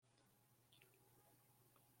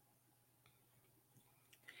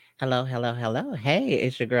Hello, hello, hello. Hey,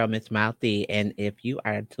 it's your girl, Miss Mouthy. And if you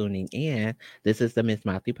are tuning in, this is the Miss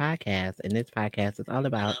Mouthy podcast. And this podcast is all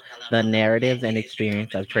about the narratives and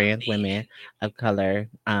experience of trans women of color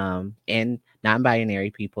and non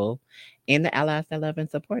binary people and the allies that love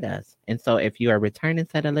and support us. And so if you are returning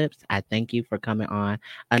set of lips, I thank you for coming on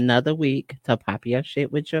another week to pop your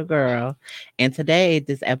shit with your girl. And today,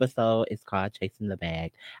 this episode is called Chasing the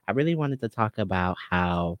Bag. I really wanted to talk about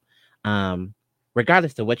how.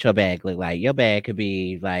 Regardless of what your bag look like, your bag could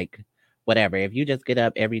be like whatever. If you just get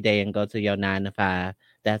up every day and go to your 9 to 5,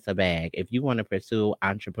 that's a bag. If you want to pursue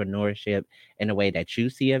entrepreneurship in a way that you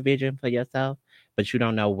see a vision for yourself, but you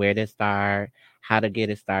don't know where to start, how to get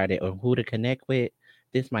it started, or who to connect with,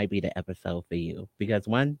 this might be the episode for you. Because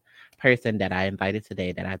one person that I invited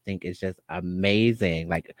today that I think is just amazing,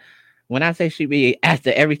 like when I say she be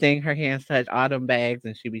after everything her hands touch, all them bags,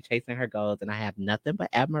 and she be chasing her goals, and I have nothing but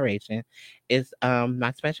admiration, is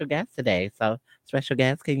my special guest today. So, special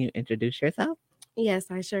guest, can you introduce yourself? Yes,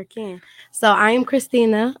 I sure can. So I am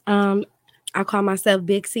Christina. I call myself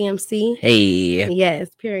Big CMC. Hey. Yes,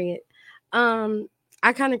 period. Um,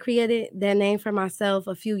 I kind of created that name for myself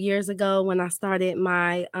a few years ago when I started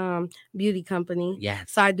my beauty company.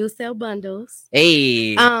 Yes. So I do sell bundles.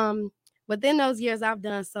 Hey. Within those years I've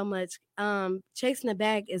done so much. Chasing the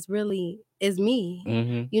bag is me.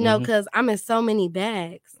 Because I'm in so many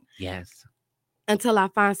bags Yes. until I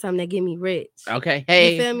find something that get me rich. Okay. You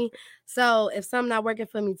Hey. feel me? So if something not working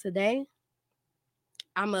for me today,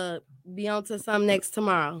 I'ma be on to something next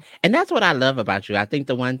tomorrow. And that's what I love about you. I think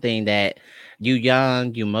the one thing that you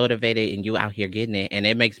young, you motivated, and you out here getting it, and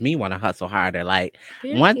it makes me want to hustle harder. Like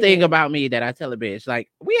one thing about me that I tell a bitch, like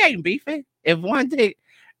we ain't beefing. If one thing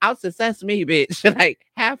out success me, bitch, like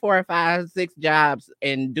have 4 or 5, 6 jobs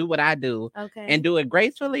and do what I do, and do it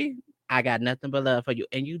gracefully. I got nothing but love for you,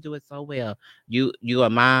 and you do it so well. You a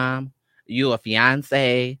mom, you a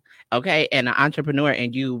fiance, okay, and an entrepreneur,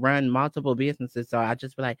 and you run multiple businesses. So I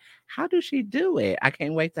just be like, how does she do it? I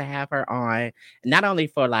can't wait to have her on, not only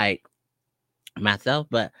for like myself,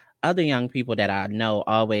 but other young people that I know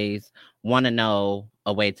always want to know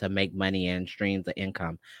a way to make money and streams of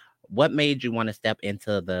income. What made you want to step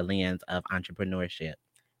into the lens of entrepreneurship?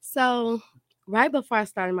 So right before I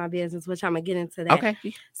started my business, which I'm gonna get into that. Okay.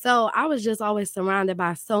 So I was just always surrounded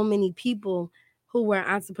by so many people who were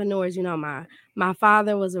entrepreneurs. My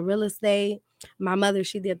father was a real estate. My mother,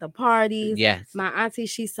 she did the parties. Yes. My auntie,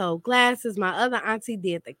 she sold glasses. My other auntie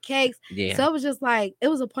did the cakes. Yeah. So it was just like, it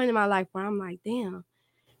was a point in my life where I'm like, damn,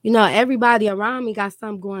 everybody around me got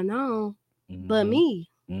something going on, but me.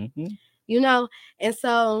 And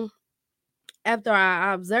so after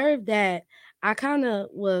I observed that, I kind of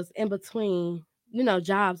was in between,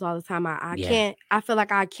 jobs all the time. I feel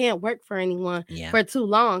like I can't work for anyone for too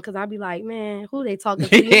long because I'll be like, man, who they talking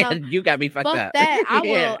to? You got me fucked fuck up.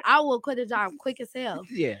 that. I will quit a job quick as hell.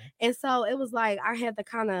 Yeah. And so it was like I had to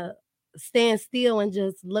kind of stand still and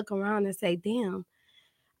just look around and say, damn,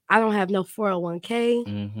 I don't have no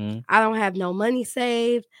 401k. I don't have no money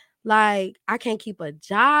saved. Like, I can't keep a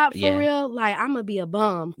job for real. Like, I'm going to be a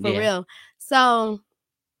bum for real. So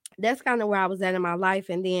that's kind of where I was at in my life.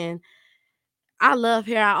 And then I love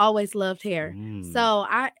hair. I always loved hair. So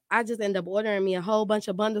I just ended up ordering me a whole bunch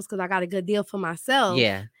of bundles because I got a good deal for myself.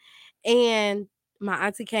 Yeah. And my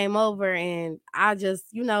auntie came over and I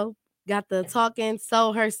just, got the talking,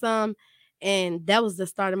 sold her some. And that was the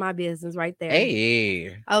start of my business right there.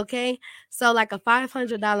 Hey. Okay. So like a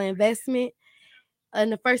 $500 investment. In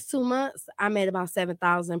the first 2 months, I made about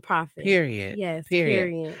 7,000 profit. Period. Yes.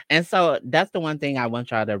 Period. And so that's the one thing I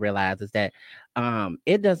want y'all to realize is that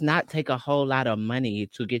it does not take a whole lot of money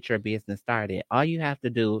to get your business started. All you have to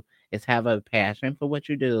do is have a passion for what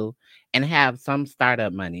you do and have some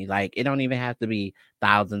startup money. Like it don't even have to be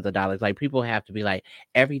thousands of dollars. Like people have to be like,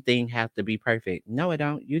 everything has to be perfect. No, it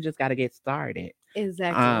don't. You just got to get started.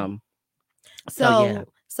 Exactly.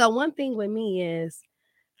 So one thing with me is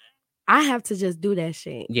I have to just do that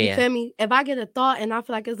shit. Yeah. You feel me? If I get a thought and I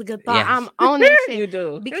feel like it's a good thought, I'm on that shit. You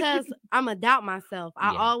do. Because I'm a doubt myself.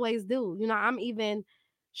 I always do. I'm even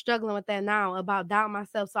struggling with that now about doubting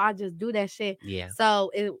myself. So I just do that shit. Yeah.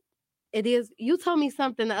 So it is. You told me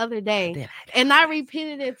something the other day, and I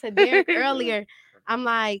repeated it to Derek earlier. I'm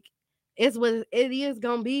like, it's what it is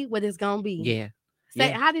gonna be. What it's gonna be.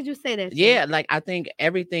 Yeah. How did you say that? Yeah, like I think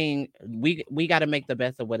everything we got to make the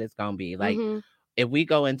best of what it's gonna be. Like if we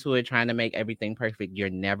go into it trying to make everything perfect, you're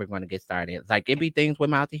never going to get started. Like it be things with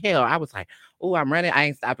Mouthy Hell. I was like, oh, I'm running. I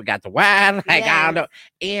ain't stopping. Got the wine. Like I don't know.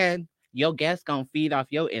 And your guests gonna feed off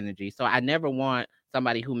your energy. So I never want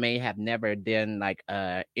somebody who may have never done like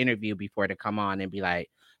a interview before to come on and be like,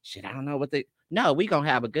 shit, I don't know what No, we gonna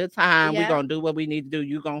have a good time. We Yeah. gonna do what we need to do.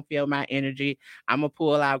 You gonna feel my energy. I'm gonna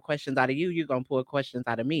pull out questions out of you. You gonna pull questions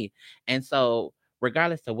out of me. And so,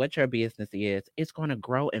 regardless of what your business is, it's gonna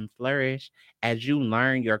grow and flourish as you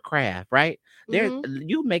learn your craft. Right there,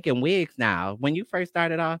 you making wigs now. When you first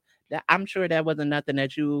started off, that I'm sure that wasn't nothing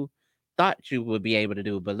that you thought you would be able to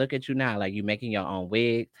do. But look at you now, like you making your own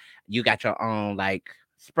wigs. You got your own like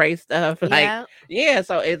spray stuff. Like, Yeah. yeah,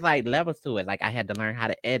 so it's like levels to it. Like I had to learn how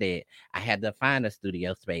to edit. I had to find a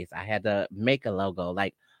studio space. I had to make a logo.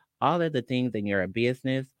 Like all of the things in your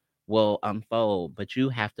business will unfold, but you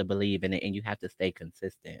have to believe in it and you have to stay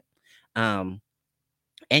consistent. Um,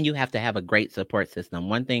 and you have to have a great support system.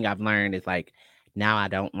 One thing I've learned is like now I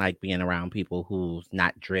don't like being around people who's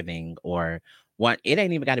not driven or what. It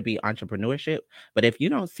ain't even got to be entrepreneurship, but if you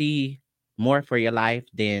don't see more for your life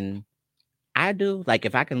than I do, like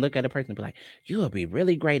if I can look at a person and be like, you will be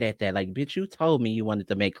really great at that. Like, bitch, you told me you wanted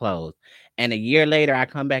to make clothes. And a year later I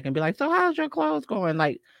come back and be like, so how's your clothes going?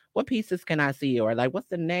 Like, what pieces can I see? Or like, what's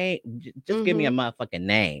the name? Just give me a motherfucking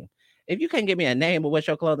name. If you can't give me a name of what's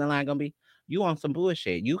your clothing line gonna be, you on some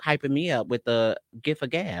bullshit. You hyping me up with the gift of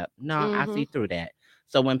gab. No, I see through that.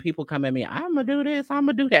 So when people come at me, I'm gonna do this, I'm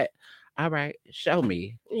gonna do that. All right, show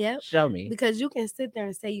me. Yep. Show me. Because you can sit there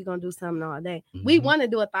and say you're gonna do something all day. We want to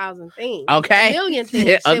do 1,000 things. Okay. A million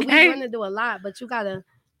things. Okay. Shit, we want to do a lot, but you gotta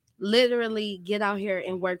literally get out here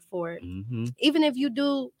and work for it. Even if you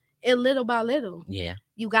do it little by little. Yeah.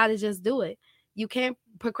 You gotta just do it. You can't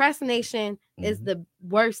procrastination is the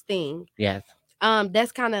worst thing. Yes.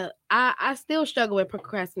 That's kind of I still struggle with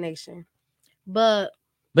procrastination. But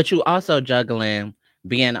you also juggling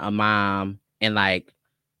being a mom and like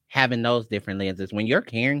having those different lenses. When you're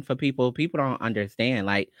caring for people, people don't understand.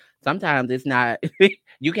 Like sometimes it's not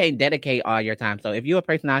you can't dedicate all your time. So if you're a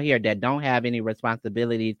person out here that don't have any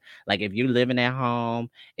responsibilities, like if you're living at home,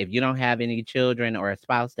 if you don't have any children or a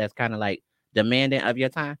spouse that's kind of like demanding of your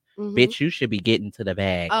time, bitch, you should be getting to the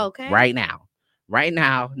bag right now. Right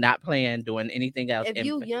now, not playing, doing anything else. If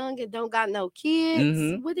you young and don't got no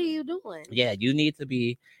kids, what are you doing? Yeah, you need to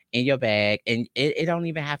be in your bag, and it don't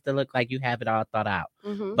even have to look like you have it all thought out.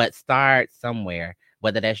 But start somewhere,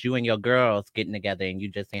 whether that's you and your girls getting together and you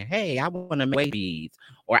just saying, hey, I want to make beads,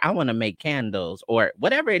 or I want to make candles, or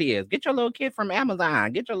whatever it is. Get your little kit from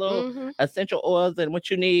Amazon, get your little essential oils and what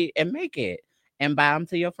you need and make it and buy them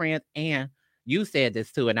to your friends. And you said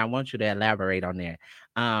this too, and I want you to elaborate on that.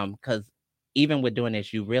 Because even with doing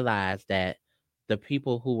this, you realize that the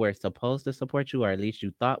people who were supposed to support you, or at least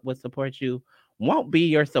you thought would support you, won't be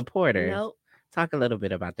your supporters. Nope. Talk a little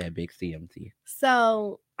bit about that, Big CMT.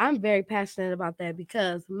 So I'm very passionate about that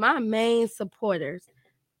because my main supporters,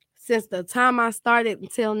 since the time I started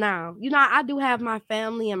until now, I do have my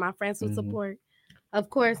family and my friends who support. Of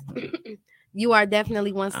course, you are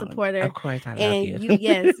definitely one supporter. Of course, I love you.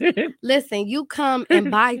 Yes. Listen, you come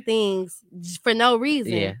and buy things for no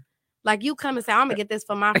reason. Yeah. Like you come and say, I'm gonna get this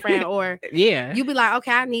for my friend, or you be like,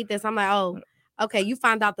 okay, I need this. I'm like, oh, okay. You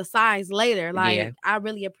find out the size later. Like I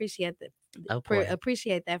really appreciate that.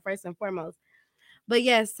 Appreciate that first and foremost. But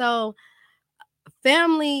so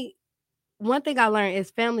family. One thing I learned is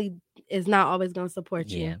family is not always gonna support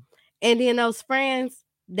you. And then those friends,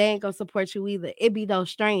 they ain't gonna support you either. It be those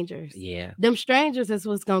strangers. Them strangers is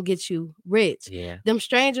what's gonna get you rich. Them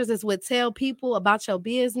strangers is what tell people about your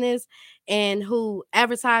business and who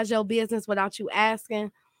advertise your business without you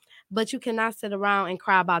asking. But you cannot sit around and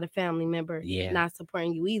cry about a family member not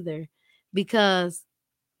supporting you either. Because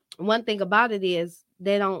one thing about it is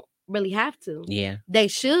they don't really have to. They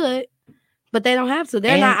should, but they don't have to.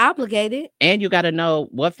 They're not obligated. And you got to know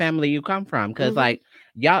what family you come from. Because, like,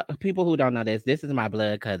 y'all, people who don't know this is my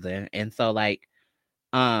blood cousin. And so, like,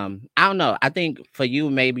 I don't know. I think for you,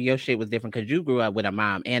 maybe your shit was different because you grew up with a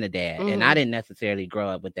mom and a dad. And I didn't necessarily grow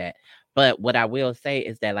up with that. But what I will say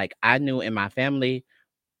is that, like, I knew in my family,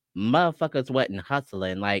 motherfuckers wasn't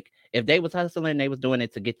hustling. Like, if they was hustling, they was doing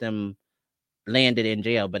it to get them landed in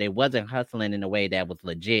jail, but it wasn't hustling in a way that was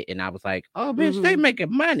legit. And I was like, oh bitch, they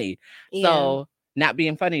making money. So not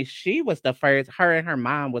being funny, she was the first, her and her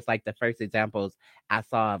mom was like the first examples I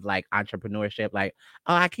saw of like entrepreneurship. Like,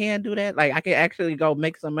 oh, I can do that. Like I can actually go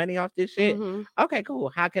make some money off this shit. Okay,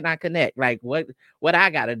 cool. How can I connect? Like what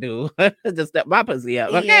I gotta do to step my pussy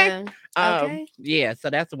up. Okay. So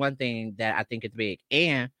that's one thing that I think is big.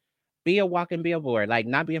 And be a walking billboard. Like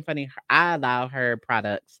not being funny, I allow her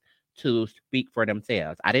products to speak for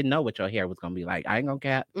themselves. I didn't know what your hair was gonna be like. I ain't gonna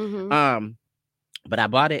cap. But I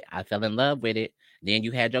bought it. I fell in love with it. Then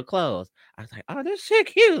you had your clothes. I was like, oh, this shit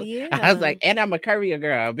cute. I was like, and I'm a courier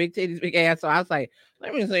girl, big titties, big ass. So I was like,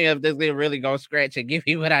 let me see if this is really gonna scratch and give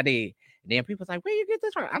me what I need. Then people's like, where you get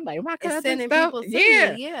this from? I'm like, my cousin sending stuff. people to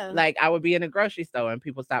Yeah. me, yeah. Like I would be in a grocery store and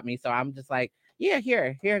people stop me. So I'm just like, yeah,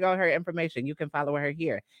 here go her information. You can follow her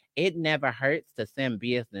here. It never hurts to send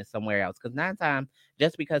business somewhere else. Because 9 times,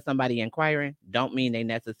 just because somebody inquiring don't mean they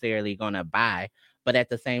necessarily gonna buy. But at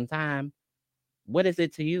the same time, what is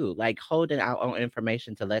it to you? Like holding out on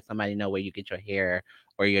information to let somebody know where you get your hair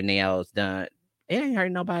or your nails done. It ain't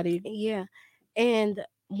hurt nobody. Yeah. And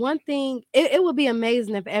one thing, it would be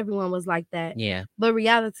amazing if everyone was like that. Yeah. But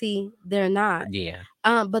reality, they're not. Yeah.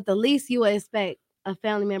 But the least you would expect a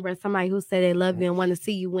family member or somebody who say they love you and want to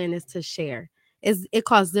see you win is to share. It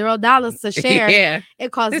costs $0 to share. Yeah.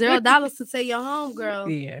 It costs $0 to say your home, girl.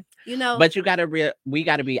 Yeah. You know. But we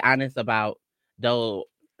gotta be honest about those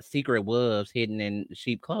secret wolves hidden in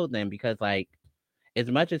sheep clothing, because like as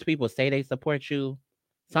much as people say they support you,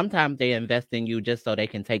 sometimes they invest in you just so they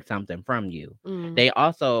can take something from you. They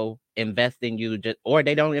also invest in you or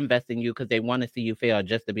they don't invest in you because they want to see you fail,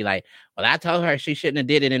 just to be like, well, I told her she shouldn't have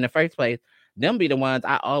did it in the first place. Them be the ones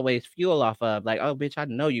I always fuel off of. Like, oh, bitch, I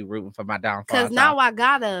know you rooting for my downfall. Because now I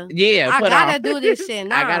gotta do this shit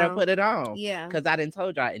now. I gotta put it on. Yeah. Because I didn't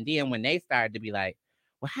told y'all. And then when they started to be like,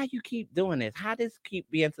 well, how you keep doing this? How this keep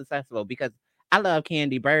being successful? Because I love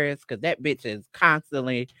Kandi Burruss because that bitch is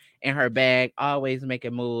constantly in her bag, always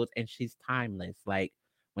making moves, and she's timeless. Like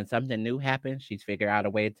when something new happens, she's figured out a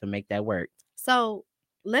way to make that work. So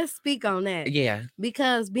let's speak on that. Yeah.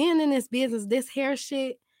 Because being in this business, this hair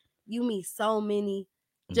shit, you meet so many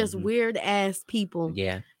just weird ass people.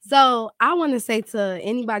 Yeah. So I want to say to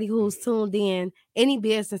anybody who's tuned in, any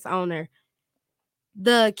business owner,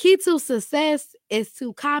 the key to success is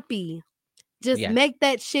to copy. Just make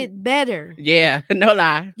that shit better. Yeah, no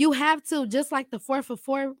lie. You have to, just like the 4 for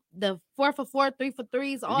 4, 3 for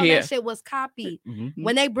 3s, all that shit was copied.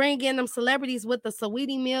 When they bring in them celebrities with the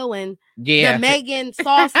Sweetie Meal and the Megan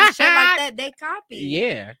sauce and shit like that, they copy.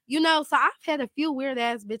 Yeah. You know, so I've had a few weird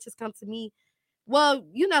ass bitches come to me. Well,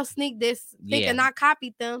 you know, sneak this, thinking I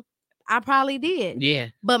copied them. I probably did. Yeah.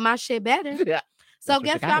 But my shit better. So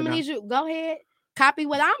guess what? I'm gonna need you. Go ahead. Copy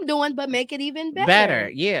what I'm doing, but make it even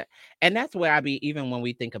better. Yeah. And that's where I be, even when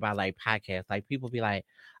we think about like podcasts, like people be like,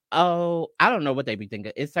 oh, I don't know what they be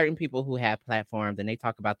thinking. It's certain people who have platforms and they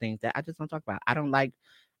talk about things that I just don't talk about.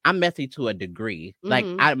 I'm messy to a degree. Like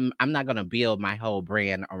I'm not gonna build my whole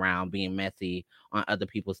brand around being messy on other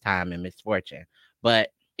people's time and misfortune. But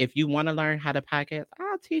if you want to learn how to podcast,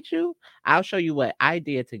 I'll teach you. I'll show you what I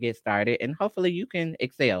did to get started, and hopefully you can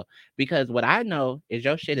excel. Because what I know is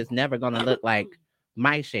your shit is never gonna look like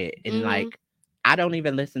my shit. And like, I don't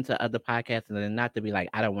even listen to other podcasts, and not to be like,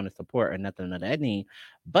 I don't want to support or nothing of that need,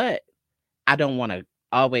 but I don't want to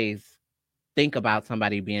always think about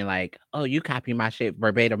somebody being like, oh, you copy my shit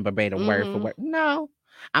verbatim, word for word. No,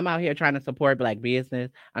 I'm out here trying to support Black business.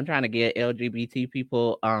 I'm trying to get LGBT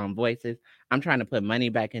people voices. I'm trying to put money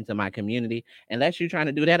back into my community. Unless you're trying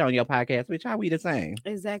to do that on your podcast, which are we the same?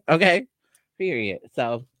 Exactly. Okay. Period.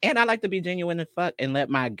 So, and I like to be genuine as fuck and let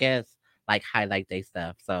my guests like highlight their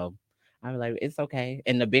stuff. So I was like, it's okay.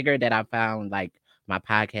 And the bigger that I found like my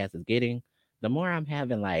podcast is getting, the more I'm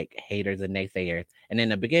having like haters and naysayers. And in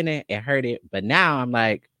the beginning, it hurt it, but now I'm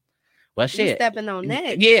like, well, shit. You stepping on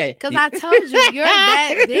that. Yeah. Because I told you, you're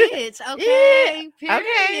that bitch. Okay. Yeah. Period.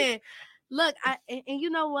 Okay. Look, and you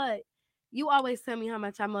know what? You always tell me how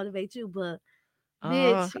much I motivate you, but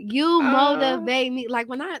bitch, you motivate me. Like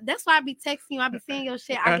that's why I be texting you. I be seeing your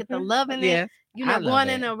shit. I get the loving it. You know, going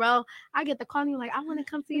in a row. I get the calling you like, I want to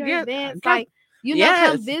come to your events. Like, you know,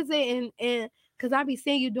 come visit and because I be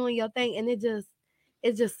seeing you doing your thing, and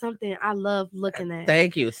it's just something I love looking at.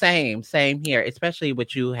 Thank you. Same here. Especially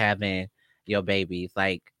with you having your babies.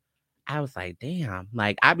 Like, I was like, damn.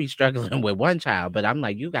 Like, I be struggling with one child, but I'm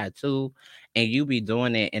like, you got two, and you be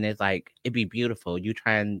doing it, and it's like, it be beautiful. You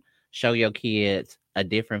try and show your kids a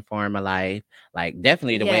different form of life. Like,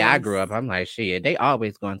 definitely the way I grew up, I'm like, shit, they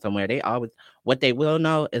always going somewhere. What they will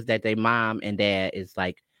know is that their mom and dad is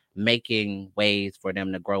like making ways for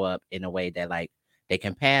them to grow up in a way that like they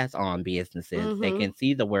can pass on businesses. They can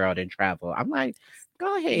see the world and travel. I'm like,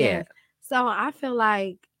 go ahead. Yes. So I feel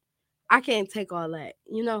like I can't take all that,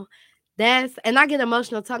 you know. And I get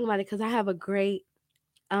emotional talking about it because I have a great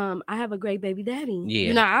baby daddy. Yeah.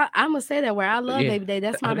 You know, I'm gonna say that where I love baby daddy.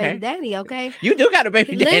 That's my baby daddy. Okay. You do got a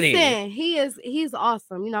baby daddy. Listen, he's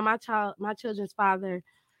awesome. You know, my children's father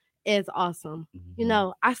is awesome. You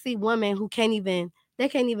know, I see women who can't even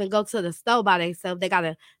go to the store by themselves. They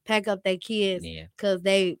gotta pack up their kids because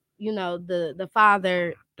they, you know, the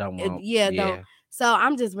father don't want. So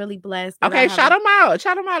I'm just really blessed. Okay, shout them out.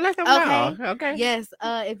 Shout them out. Let them know. Okay. Yes.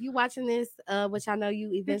 If you watching this, which I know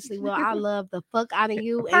you eventually will, I love the fuck out of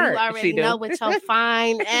you, and you already know with your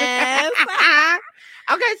fine ass.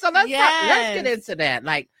 Okay, so let's get into that.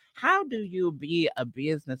 Like, how do you be a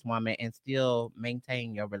businesswoman and still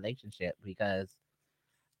maintain your relationship? Because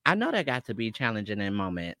I know that got to be challenging in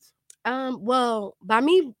moments. Well, by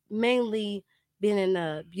me mainly being in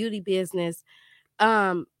the beauty business,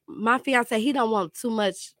 my fiance, he don't want too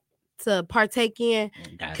much to partake in,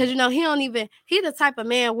 because he he the type of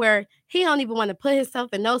man where he don't even want to put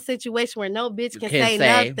himself in no situation where no bitch can say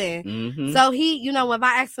nothing. Mm-hmm. So he, if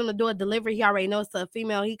I ask him to do a delivery, he already knows it's a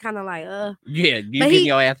female. He kind of like, yeah, you getting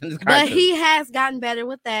your ass in this car. But he has gotten better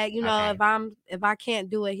with that. If I can't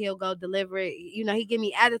do it, he'll go deliver it. He give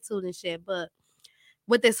me attitude and shit. But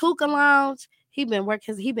with this hookah lounge, he been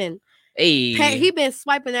working. He been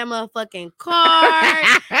swiping that motherfucking card.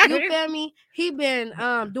 You feel me? He been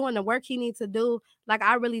doing the work he needs to do. Like,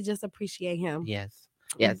 I really just appreciate him. Yes.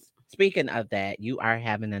 Speaking of that, you are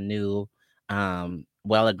having a new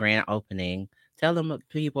a grand opening. Tell them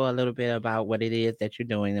people a little bit about what it is that you're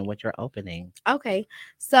doing and what you're opening. Okay.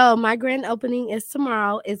 So my grand opening is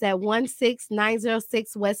tomorrow. Is at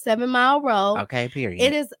 16906 West 7 Mile Road. Okay, period.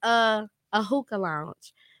 It is a hookah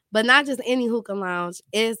lounge. But not just any hookah lounge.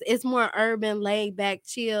 It's more urban, laid back,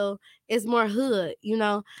 chill. It's more hood,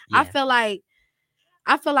 Yeah. I feel like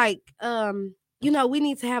we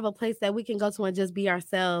need to have a place that we can go to and just be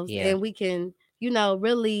ourselves, and we can,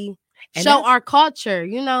 really show our culture,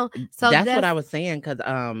 So that's what I was saying, because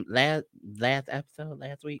last episode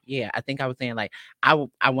last week, I think I was saying, like,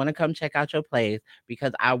 I want to come check out your place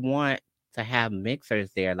because I want to have mixers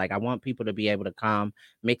there. Like, I want people to be able to come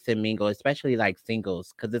mix and mingle, especially like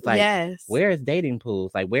singles, because it's like, where is dating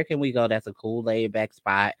pools? Like, where can we go that's a cool laid back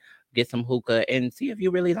spot, get some hookah, and see if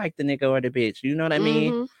you really like the nigga or the bitch, you know what I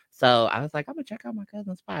mean? So I was like, I'm gonna check out my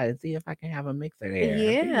cousin's spot and see if I can have a mixer there.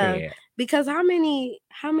 Yeah. Because how many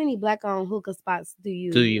black owned hookah spots do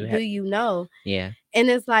you know? Yeah. And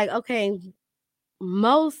it's like, okay,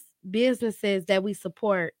 most businesses that we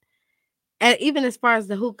support, and even as far as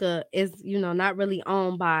the hookah, is not really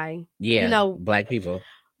owned by black people.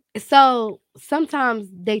 So sometimes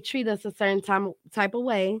they treat us a certain type of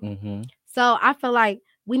way. Mm-hmm. So I feel like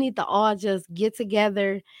we need to all just get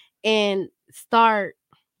together and start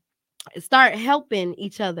helping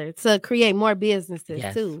each other to create more businesses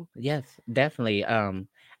too. Yes, definitely. I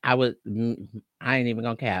ain't even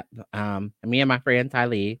gonna cap. Me and my friend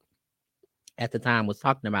Tylee at the time was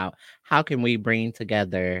talking about how can we bring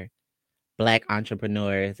together Black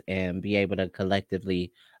entrepreneurs and be able to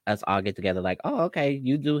collectively us all get together, like, oh, okay,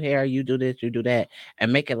 you do hair, you do this, you do that,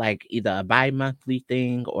 and make it like either a bi-monthly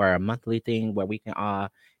thing or a monthly thing where we can all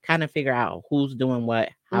kind of figure out who's doing what,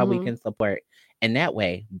 how we can support in that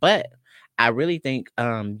way. But I really think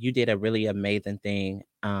you did a really amazing thing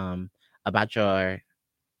about your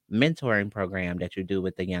mentoring program that you do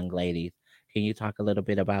with the young ladies. Can you talk a little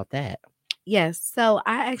bit about that? Yes. So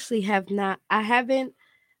I actually haven't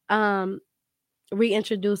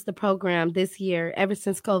reintroduced the program this year ever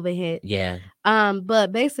since COVID hit. Yeah.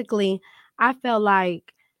 But basically, I felt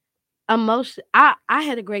like I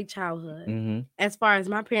had a great childhood. Mm-hmm. As far as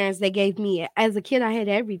my parents, they gave me, as a kid, I had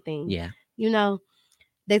everything. Yeah.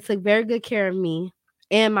 They took very good care of me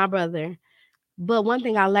and my brother. But one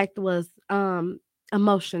thing I lacked was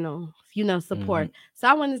emotional, support. So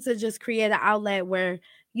I wanted to just create an outlet where,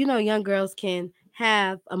 young girls can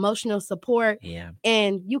have emotional support. Yeah.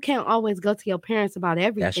 And you can't always go to your parents about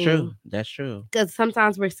everything. That's true. Because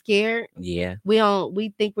sometimes we're scared. Yeah.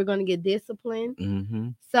 We think we're going to get disciplined. Mm-hmm.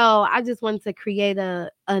 So I just wanted to create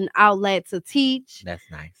an outlet to teach. That's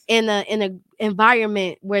nice. In a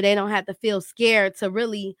environment where they don't have to feel scared to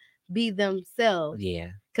really be themselves.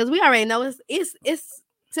 Yeah. Because we already know it's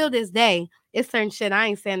till this day, it's certain shit I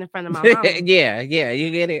ain't saying in front of my mom. Yeah,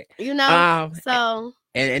 you get it. So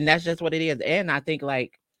and that's just what it is. And I think,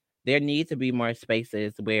 like, there need to be more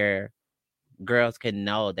spaces where girls can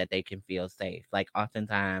know that they can feel safe. Like,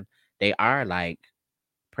 oftentimes they are like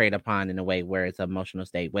preyed upon in a way where it's an emotional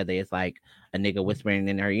state, whether it's like a nigga whispering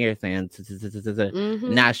in her ear saying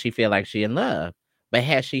now she feel like she in love. But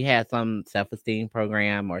has she had some self-esteem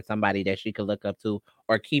program or somebody that she could look up to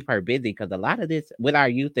or keep her busy? Because a lot of this with our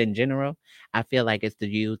youth in general, I feel like it's the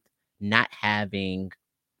youth not having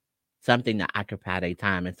something to occupy their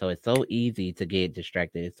time. And so it's so easy to get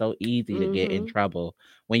distracted. It's so easy to get in trouble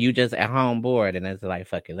when you just at home bored and it's like,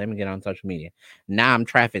 fuck it, let me get on social media. Now I'm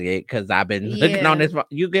trafficking it because I've been looking on this.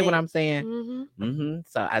 You get what I'm saying?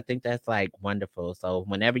 So I think that's like wonderful. So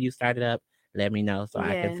whenever you start it up, let me know so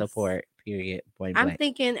I can support. Period. Point I'm blank.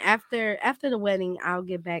 thinking after the wedding, I'll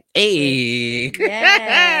get back. Hey.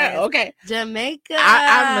 Yes. Okay. Jamaica.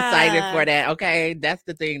 I'm excited for that. Okay. That's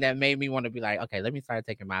the thing that made me want to be like, okay, let me start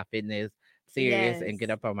taking my fitness serious and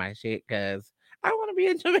get up on my shit because I want to be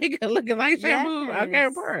in Jamaica looking like shampoo. Okay,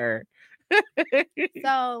 purr.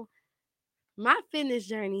 So my fitness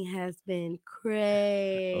journey has been crazy.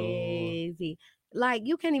 Oh. Like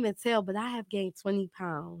you can't even tell, but I have gained 20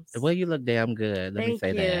 pounds. Well, you look damn good. Let me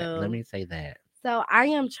say that. Let me say that. So I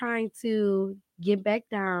am trying to get back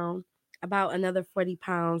down about another 40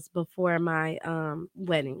 pounds before my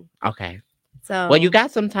wedding. Okay. So well, you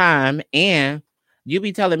got some time, and you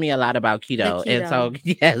be telling me a lot about keto. And so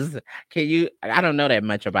yes, can you? I don't know that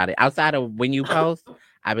much about it outside of when you post.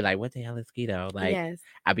 I'd be like, what the hell is keto? Like,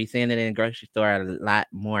 I be seeing it in the grocery store a lot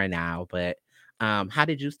more now. But how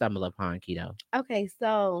did you stumble upon keto? Okay,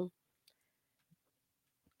 so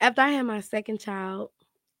after I had my second child,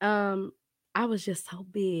 I was just so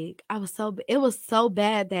big. It was so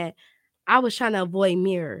bad that I was trying to avoid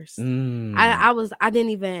mirrors. I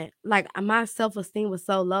didn't even like my self-esteem was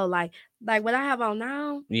so low. Like what I have on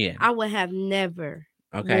now, I would have never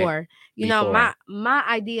wore. You know, my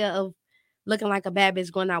idea of looking like a bad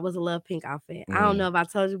bitch going out was a Love Pink outfit. I don't know if I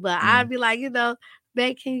told you, but I'd be like,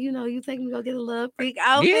 babe, can you take me to go get a Love Pink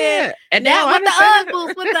outfit? Yeah, and that with the Ugg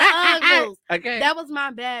boots, with the Ugg boots. Okay, that was my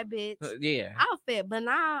bad bitch outfit. But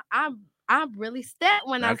now I really step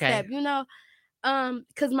when I step,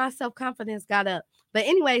 because my self-confidence got up. But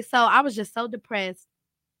anyway, so I was just so depressed,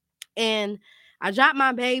 and I dropped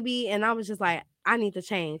my baby, and I was just like, I need to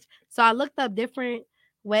change. So I looked up different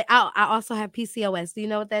way. I also have PCOS. Do you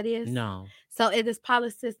know what that is? No. So it is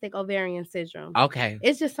polycystic ovarian syndrome. Okay.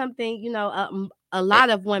 It's just something, a lot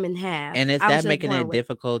of women have. And is that making it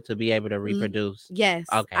difficult to be able to reproduce? Yes.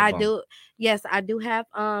 Okay. I do. Yes, I do have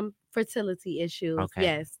fertility issues. Okay.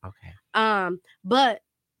 Yes. Okay. But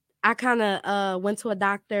I kind of went to a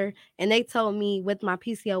doctor, and they told me with my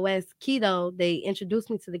PCOS keto, they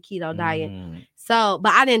introduced me to the keto diet. So,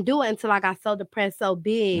 but I didn't do it until I got so depressed, so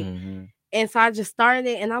big. And so I just started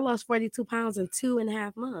it, and I lost 42 pounds in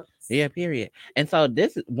 2.5 months. Yeah, period. And so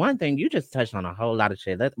this is one thing you just touched on a whole lot of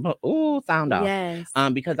shit. Let's sound off. Yes.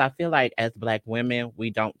 Because I feel like as Black women,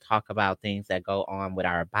 we don't talk about things that go on with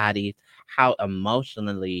our bodies, how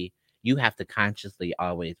emotionally you have to consciously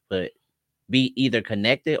always be either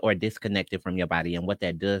connected or disconnected from your body, and what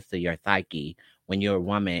that does to your psyche when you're a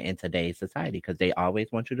woman in today's society, because they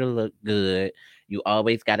always want you to look good. You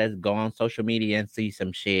always got to go on social media and see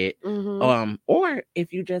some shit. Or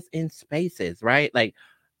if you just in spaces, right? Like,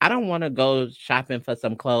 I don't want to go shopping for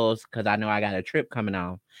some clothes because I know I got a trip coming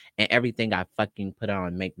on, and everything I fucking put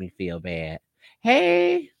on make me feel bad.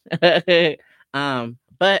 Hey. But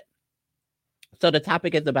so the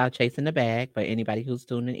topic is about chasing the bag for anybody who's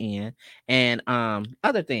tuning in, and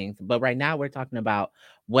other things. But right now we're talking about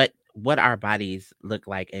what our bodies look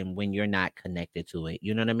like and when you're not connected to it.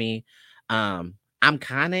 You know what I mean? I'm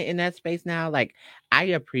kind of in that space now. Like, I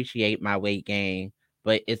appreciate my weight gain,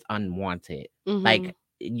 but it's unwanted. Like,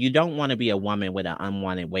 you don't want to be a woman with an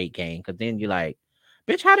unwanted weight gain, because then you're like,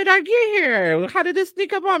 bitch, how did I get here? How did this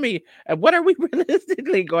sneak up on me? And what are we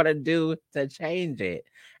realistically going to do to change it?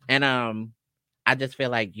 And I just feel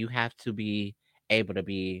like you have to be able to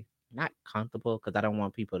be not comfortable, because I don't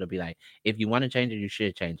want people to be like, if you want to change it, you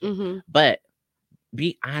should change it. But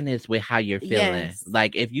be honest with how you're feeling. Yes.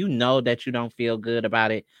 Like, if you know that you don't feel good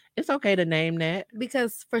about it, it's okay to name that.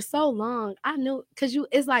 Because for so long, I knew, because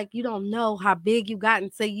it's like you don't know how big you got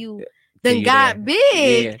until you then got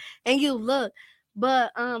big and you look.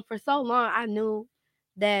 But for so long, I knew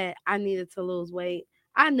that I needed to lose weight.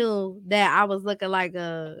 I knew that I was looking like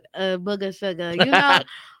a booger sugar,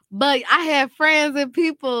 but I had friends and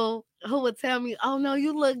people who would tell me, oh, no,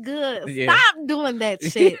 you look good. Yeah. Stop doing that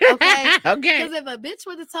shit, okay? Okay. Because if a bitch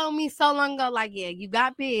would have told me so long ago, like, yeah, you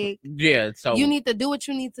got big. Yeah, so you need to do what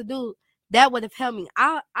you need to do, that would have helped me.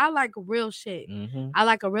 I like real shit. I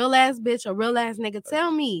like a real ass bitch, a real ass nigga.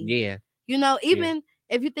 Tell me. Yeah. Even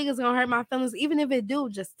if you think it's going to hurt my feelings, even if it do,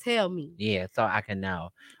 just tell me. Yeah, so I can know.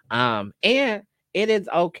 And it is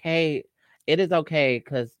okay. It is okay,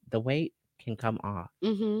 because the weight can come off.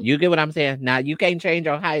 You get what I'm saying? Now, you can't change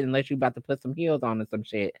your height unless you about to put some heels on or some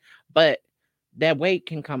shit. But that weight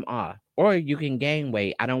can come off. Or you can gain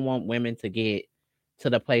weight. I don't want women to get to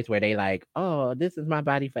the place where they like, oh, this is my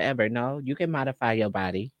body forever. No, you can modify your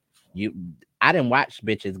body. I didn't watch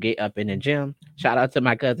bitches get up in the gym. Shout out to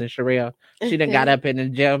my cousin Sherelle. She done got up in the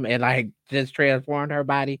gym and like just transformed her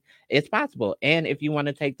body. It's possible. And if you want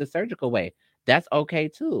to take the surgical way, that's okay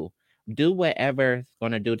too. do whatever it's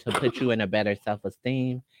going to do to put you in a better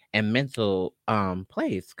self-esteem and mental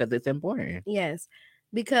place, because it's important. Yes,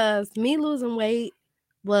 because me losing weight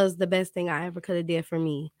was the best thing I ever could have did for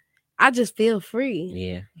me. I just feel free.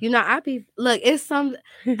 Yeah. You know, it's some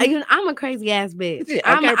I'm a crazy ass bitch. Okay,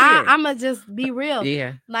 I'ma just be real.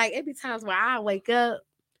 Yeah. Like it be times where I wake up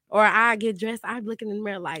or I get dressed, I be looking in the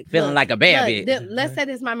mirror like feeling like a bad bitch. Let's say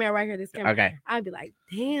this is my mirror right here, this camera. Okay. I'd be like,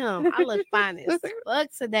 damn, I look fine as fuck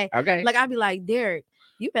today. Okay. Like I'd be like, Derek,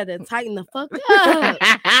 you better tighten the fuck up.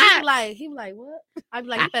 he be like, what? I'd be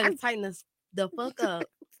like, you better tighten the fuck up.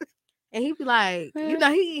 And he'd be like, you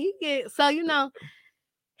know, he get so you know,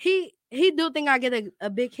 he do think I get a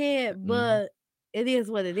big head, but it is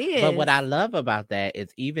what it is. But what I love about that is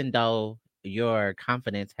even though your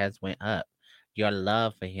confidence has went up, your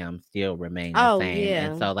love for him still remains the same. Yeah.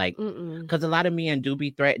 And so like, because a lot of men do be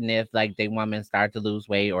threatened if like they woman start to lose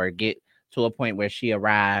weight or get to a point where she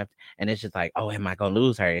arrived and it's just like, oh, am I gonna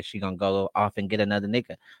lose her? Is she gonna go off and get another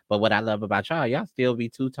nigga? But what I love about y'all still be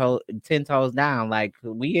 10 toes down. Like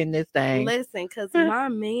we in this thing. Listen, because my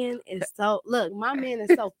man is so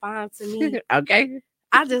fine to me. Okay.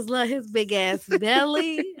 I just love his big ass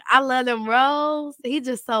belly. I love them rolls. He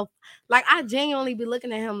just so like I genuinely be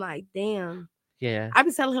looking at him like, damn. Yeah. I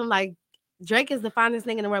be telling him like Drake is the finest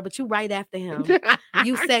thing in the world, but you right after him.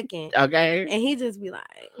 You second. Okay. And he just be like,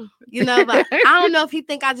 you know, but I don't know if he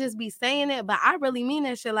think I just be saying it, but I really mean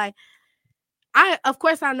that shit. Like, of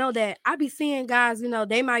course I know that I be seeing guys, you know,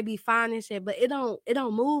 they might be fine and shit, but it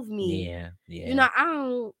don't move me. Yeah. Yeah. You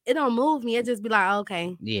know, it don't move me. It just be like,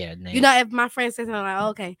 okay. Yeah. You know, if my friend says something like,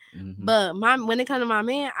 okay. But when it comes to my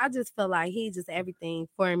man, I just feel like he's just everything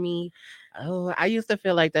for me. Oh, I used to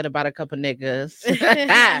feel like that about a couple niggas.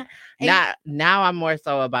 Now I'm more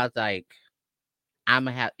so about like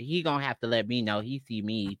he gonna have to let me know he see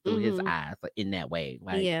me through his eyes in that way.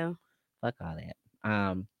 Like, yeah, fuck all that.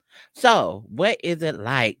 So what is it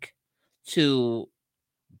like to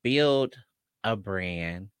build a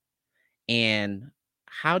brand, and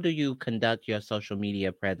how do you conduct your social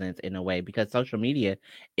media presence in a way? Because social media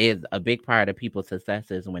is a big part of people's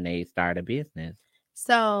successes when they start a business.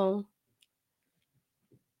 So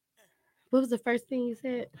what was the first thing you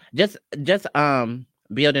said? Just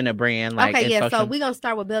building a brand. Like, okay, yeah. So we're gonna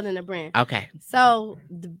start with building a brand. Okay. So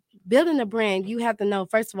building a brand, you have to know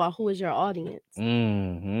first of all who is your audience.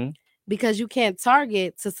 Because you can't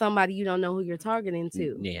target to somebody you don't know who you're targeting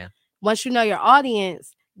to. Yeah. Once you know your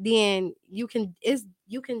audience, then you can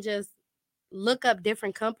just look up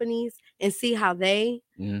different companies and see how they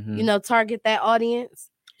you know target that audience.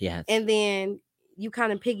 Yes. And then you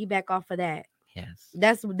kind of piggyback off of that. Yes.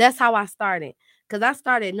 That's how I started. Because I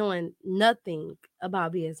started knowing nothing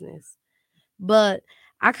about business. But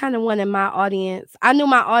I kind of wanted my audience. I knew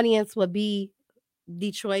my audience would be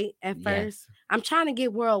Detroit at first. Yes. I'm trying to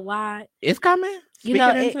get worldwide. It's coming. You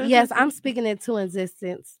know, yes, I'm speaking into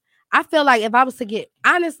existence. I feel like if I was to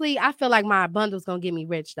I feel like my bundle's gonna get me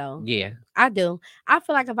rich though. Yeah. I do. I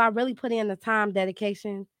feel like if I really put in the time,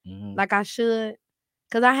 dedication, like I should,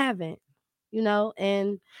 because I haven't. You know,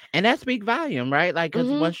 and that speaks volume, right? Like, because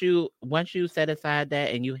once you set aside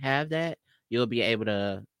that and you have that, you'll be able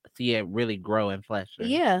to see it really grow and flesh.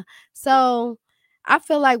 Yeah. So I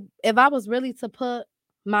feel like if I was really to put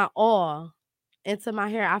my all into my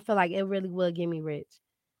hair, I feel like it really would get me rich.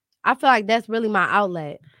 I feel like that's really my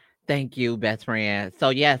outlet. Thank you, best friend. So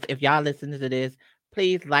yes, if y'all listen to this,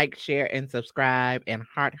 please like, share, and subscribe, and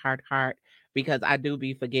heart, because I do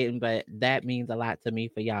be forgetting, but that means a lot to me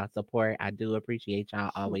for y'all support. I do appreciate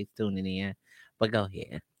y'all always tuning in. But go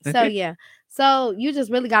ahead. So yeah. So you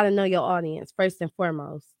just really got to know your audience first and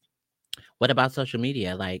foremost. What about social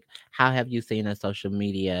media? Like, how have you seen a social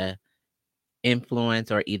media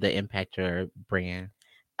influence or either impact your brand?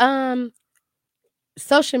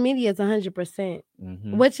 Social media is 100%,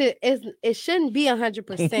 which it shouldn't be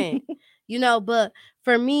 100%, you know, but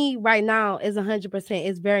for me right now is 100%.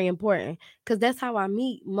 It's very important because that's how I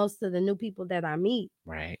meet most of the new people that I meet.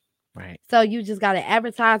 Right. So you just got to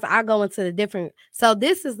advertise. I go into the different. So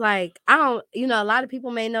this is like, I don't, you know, a lot of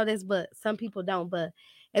people may know this, but some people don't. But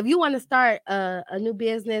if you want to start a new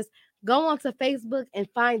business, go onto Facebook and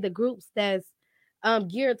find the groups that's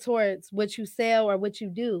geared towards what you sell or what you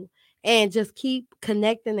do. And just keep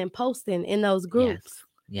connecting and posting in those groups.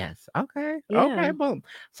 Yes. Okay. Yeah. Okay. Boom.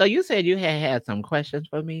 So you said you had some questions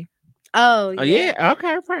for me. Oh yeah.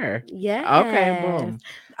 Okay. Fair. Yeah. Okay. Boom.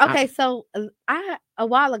 Okay. So a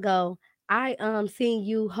while ago I seen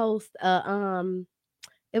you host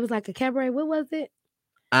it was like a cabaret. What was it?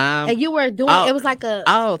 And you were doing it was like a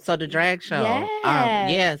so the drag show.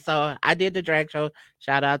 Yeah. So I did the drag show.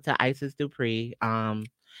 Shout out to Isis Dupree.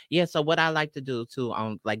 Yeah, so what I like to do too,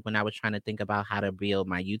 like when I was trying to think about how to build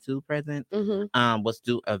my YouTube presence, was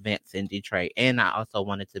do events in Detroit, and I also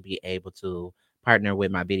wanted to be able to partner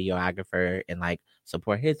with my videographer and like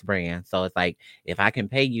support his brand. So it's like if I can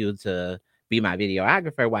pay you to be my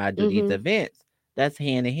videographer while I do these events, that's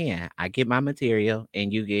hand in hand. I get my material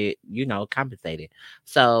and you get, compensated.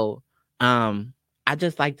 So, I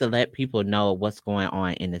just like to let people know what's going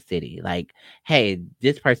on in the city. Like, hey,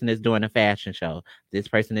 this person is doing a fashion show. This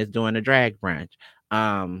person is doing a drag brunch.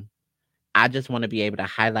 Um, I just want to be able to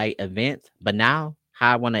highlight events. But now,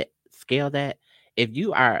 how I want to scale that, if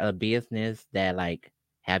you are a business that like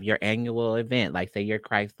have your annual event, like say you're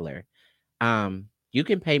Chrysler, you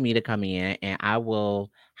can pay me to come in and I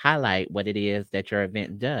will highlight what it is that your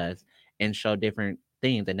event does and show different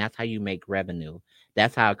things. And that's how you make revenue.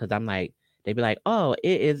 That's how, because I'm like, they'd be like, oh,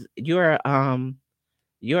 it is you're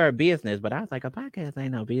a business, but I was like, a podcast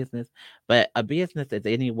ain't no business. But a business is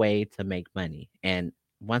any way to make money. And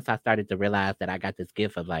once I started to realize that I got this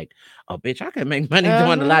gift of like, oh bitch, I can make money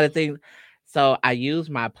doing a lot of things. So I use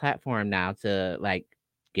my platform now to like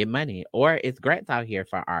get money. Or it's grants out here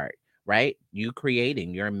for art, right? You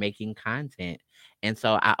creating, you're making content. And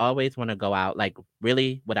so I always want to go out. Like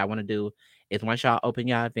really what I want to do is once y'all open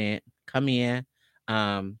y'all event, come in.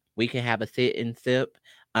 We can have a sit and sip.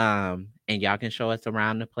 And y'all can show us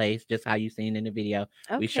around the place just how you seen in the video.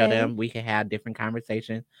 We show them, we can have different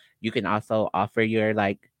conversations. You can also offer your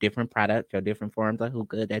like different products or different forms of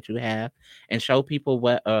hookah that you have and show people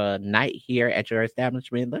what a night here at your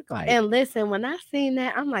establishment look like. And listen, when I seen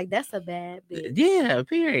that, I'm like, that's a bad bitch. Yeah,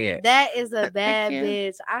 period. That is a bad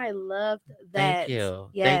bitch. I love that. Thank you.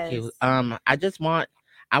 Yes. Thank you.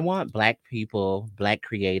 I want Black people, Black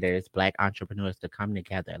creators, Black entrepreneurs to come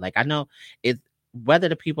together. Like I know it's whether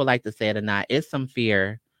the people like to say it or not, it's some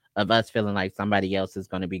fear of us feeling like somebody else is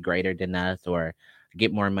going to be greater than us or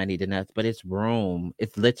get more money than us. But it's room.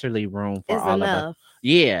 It's literally room for all of us.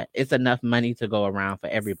 Yeah, it's enough money to go around for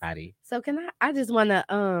everybody. So can I just want to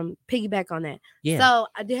piggyback on that. Yeah. So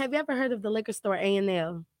have you ever heard of the liquor store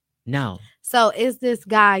A&L? No. So it's this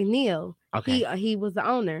guy Neil. Okay. He was the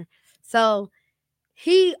owner. So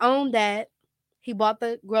he owned that. He bought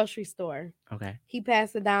the grocery store. Okay. He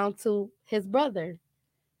passed it down to his brother.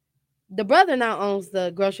 The brother now owns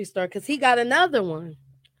the grocery store because he got another one.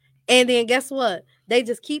 And then guess what? They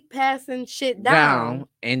just keep passing shit down.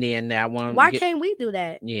 And then that one. Why can't we do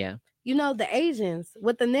that? Yeah. You know, the Asians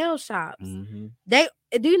with the nail shops. Mm-hmm.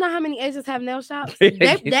 Do you know how many Asians have nail shops?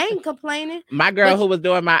 They ain't complaining. My girl who was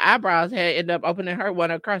doing my eyebrows had ended up opening her one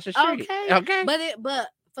across the street. Okay. But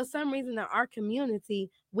for some reason in our community,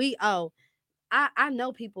 I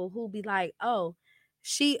know people who be like, oh,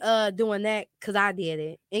 she doing that because I did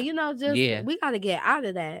it. And we gotta get out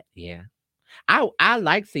of that. Yeah. I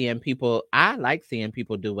like seeing people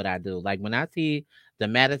do what I do. Like when I see the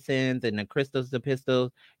Madisons and the Crystals, the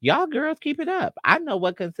Pistols, y'all girls keep it up. I know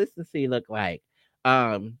what consistency look like.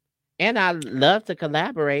 And I love to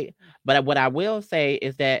collaborate, but what I will say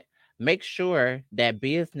is that make sure that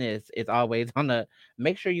business is always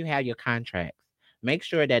make sure you have your contracts. Make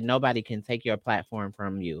sure that nobody can take your platform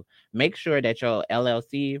from you. Make sure that your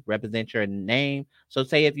LLC represents your name. So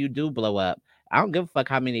say if you do blow up, I don't give a fuck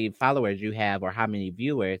how many followers you have or how many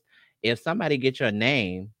viewers. If somebody gets your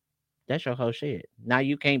name, that's your whole shit. Now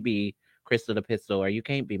you can't be Crystal the Pistol or you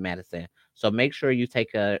can't be Madison. So make sure you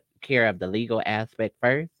take care of the legal aspect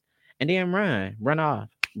first and then run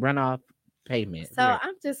off payment. So yeah.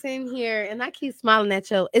 I'm just sitting here and I keep smiling at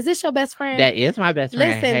you. Is this your best friend? That is my best friend.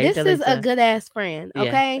 Listen, hey, this Delisa. Is a good ass friend.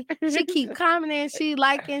 Okay. Yeah. She keep commenting, she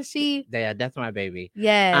liking, yeah, that's my baby.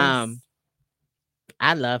 Yes.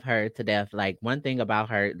 I love her to death. Like one thing about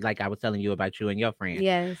her, like I was telling you about you and your friend.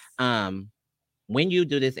 Yes. When you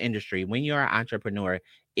do this industry, when you're an entrepreneur,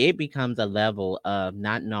 it becomes a level of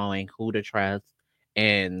not knowing who to trust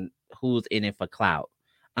and who's in it for clout.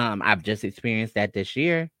 I've just experienced that this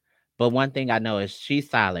year. But one thing I know is she's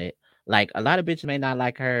solid. Like a lot of bitches may not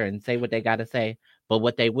like her and say what they got to say, but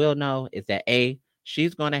what they will know is that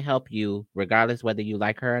she's going to help you regardless whether you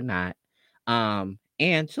like her or not.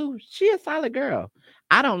 And two, she a solid girl.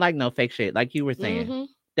 I don't like no fake shit. Like you were saying,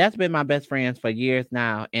 that's been my best friends for years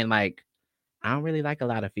now. And like, I don't really like a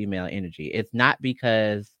lot of female energy. It's not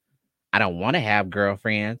because I don't want to have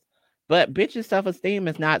girlfriends, but bitch's self-esteem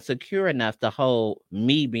is not secure enough to hold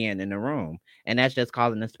me being in the room. And that's just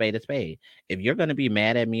calling a spade a spade. If you're going to be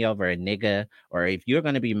mad at me over a nigga, or if you're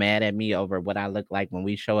going to be mad at me over what I look like when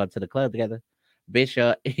we show up to the club together, bitch,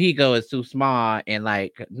 your ego is too small and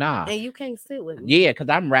like, nah. And you can't sit with me. Yeah, because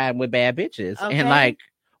I'm riding with bad bitches. Okay. And like,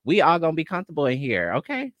 we all going to be comfortable in here.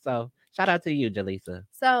 Okay. So Shout out to you, Jaleesa.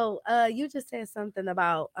 So, you just said something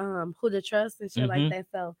about who to trust and shit like Mm-hmm. that.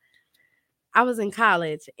 So, I was in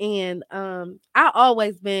college, and I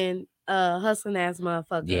always been a hustling ass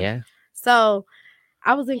motherfucker. Yeah. So,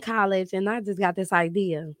 I was in college, and I just got this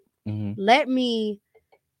idea. Mm-hmm. Let me,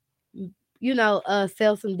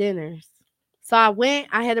 sell some dinners. So I went,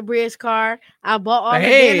 I had a bridge card, I bought all the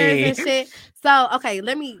dinners Hey, and shit. So, okay,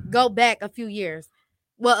 let me go back a few years.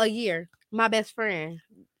 Well, a year. My best friend.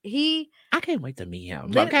 He I can't wait to meet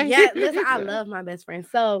him. Okay. yeah, listen, I love my best friend.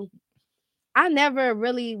 So I never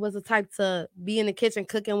really was the type to be in the kitchen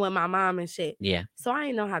cooking with my mom and shit. Yeah. So I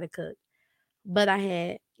didn't know how to cook. But I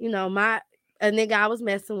had, my a nigga I was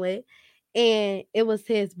messing with, and it was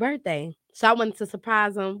his birthday. So I wanted to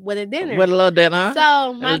surprise him with a dinner. With a little dinner. So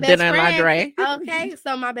A my little best dinner in friend, lingerie. okay,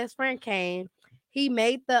 so my best friend came. He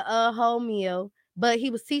made the whole meal, but he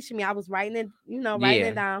was teaching me. I was writing it, writing it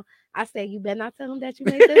Yeah. down. I said, "You better not tell him that you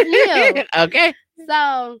made this meal." Okay.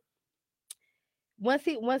 So once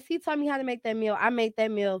he taught me how to make that meal, I made that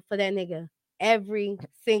meal for that nigga every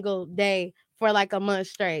single day for like a month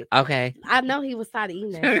straight. Okay. I know he was tired of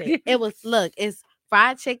eating that shit. It was it's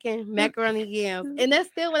fried chicken, macaroni, yams, and that's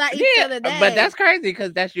still what I eat till the Yeah, but day. that's crazy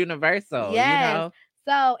because that's universal, you Yes. know?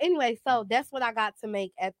 So anyway, so that's what I got to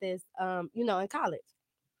make at this, in college.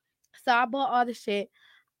 So I bought all the shit.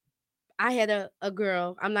 I had a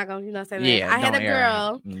girl. I'm not gonna, say names. Yeah, I had don't a air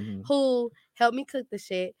out. girl Mm-hmm. who helped me cook the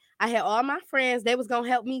shit. I had all my friends. They was gonna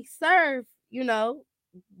help me serve.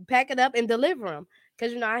 Pack it up and deliver them.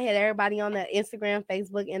 Cause I had everybody on the Instagram,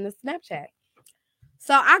 Facebook, and the Snapchat.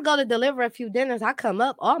 So I go to deliver a few dinners. I come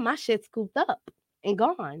up, all my shit scooped up and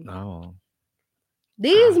gone. Oh.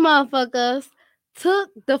 These motherfuckers took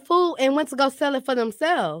the food and went to go sell it for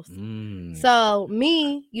themselves. Mm. So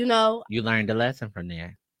me, You learned a lesson from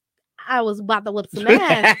there. I was about to whoop some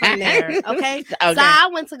ass from there. Okay. So Okay. I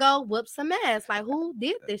went to go whoop some ass. Like, who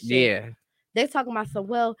did this shit? Yeah. They talking about some,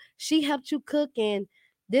 well, she helped you cook and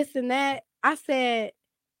this and that. I said,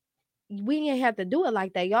 we didn't have to do it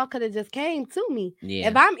like that. Y'all could have just came to me. Yeah.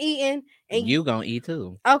 If I'm eating and You gonna eat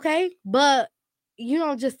too. okay, but you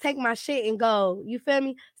don't just take my shit and go. You feel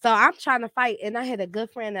me? So I'm trying to fight, and I had a good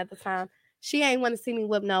friend at the time. She ain't want to see me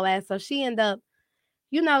whip no ass, so she ended up,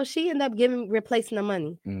 replacing the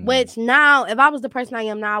money. Mm. Which now, if I was the person I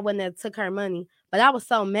am now, I wouldn't have took her money. But I was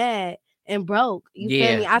so mad and broke. You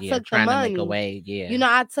feel me? I took the trying to money. make a way. Yeah.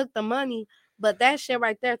 I took the money, but that shit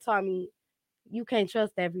right there taught me you can't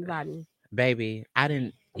trust everybody. Baby, I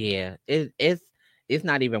didn't. Yeah, it's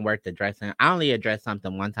not even worth addressing. I only addressed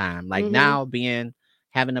something one time. Like now,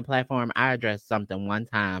 having a platform, I address something one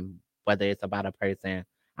time, whether it's about a person.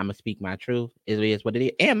 I'm gonna speak my truth. It is what it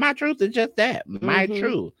is, and my truth is just that, my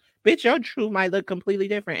truth. Bitch, your truth might look completely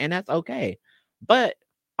different, and that's okay. But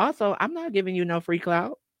also, I'm not giving you no free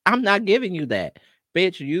clout. I'm not giving you that.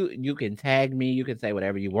 Bitch, you can tag me, you can say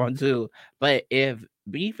whatever you want to, but if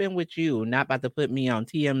beefing with you, not about to put me on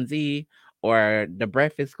TMZ or the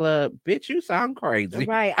Breakfast Club, bitch, you sound crazy.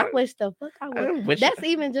 Right. I wish the fuck I would. That's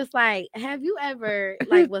even just like, have you ever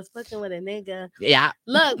was fucking with a nigga? Yeah.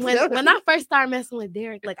 Look, when I first started messing with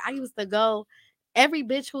Derek, like I used to go, every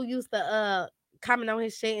bitch who used to comment on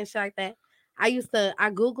his shit and shit like that. I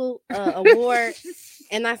Google award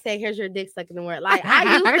and I said, here's your dick sucking award. Like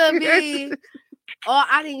I used to be, or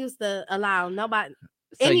I didn't used to allow nobody,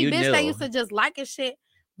 So any you bitch knew. that used to just like his shit,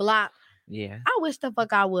 block. Yeah. I wish the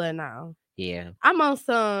fuck I would now. Yeah. I'm on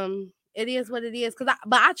some, it is what it is. But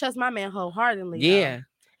I trust my man wholeheartedly. Yeah.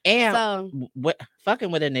 Though. And so, what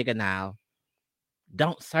fucking with a nigga now,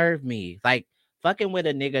 don't serve me. Like fucking with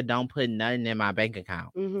a nigga don't put nothing in my bank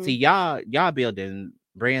account. See, y'all building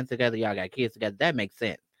brands together, y'all got kids together. That makes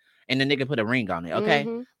sense. And the nigga put a ring on it,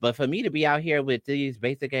 okay? But for me to be out here with these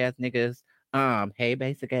basic ass niggas, hey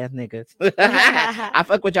basic ass niggas. I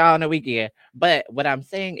fuck with y'all on the weekend. But what I'm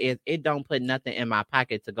saying is it don't put nothing in my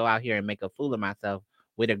pocket to go out here and make a fool of myself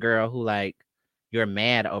with a girl who like you're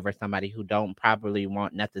mad over somebody who don't properly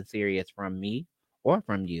want nothing serious from me or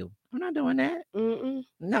from you. I'm not doing that.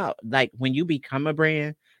 No, like when you become a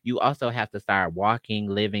brand, you also have to start walking,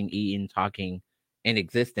 living, eating, talking, and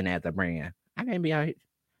existing as a brand. I can't be out here.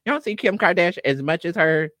 You don't see Kim Kardashian as much as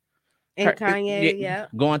her and Kanye, yeah,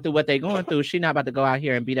 going through what they going through. She not about to go out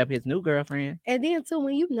here and beat up his new girlfriend. And then too,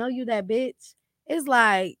 when you know you that bitch, it's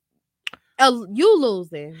like you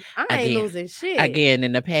losing. I ain't losing shit. Again,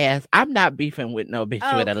 in the past, I'm not beefing with no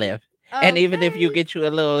bitch with a lift. Okay. And even if you get you a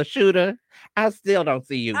little shooter, I still don't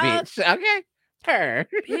see you, bitch. Okay? Her.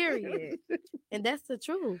 Period. And that's the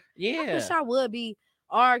truth. Yeah. I wish I would be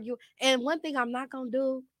arguing. And one thing I'm not gonna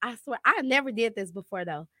do, I swear, I never did this before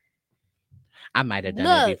though. I might have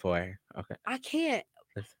done it before. Okay. I can't.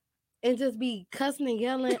 and just be cussing and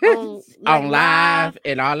yelling on like on live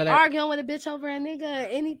and all of that. arguing with a bitch over a nigga or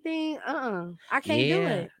anything. I can't do Yeah,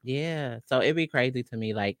 it. yeah. So it'd be crazy to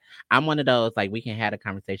me. Like I'm one of those, like we can have a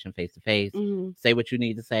conversation face to face, say what you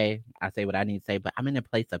need to say. I say what I need to say, but I'm in a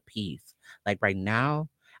place of peace. Like right now,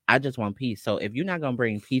 I just want peace. So if you're not gonna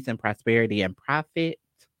bring peace and prosperity and profit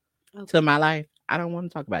to my life, I don't want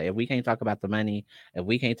to talk about it. If we can't talk about the money, if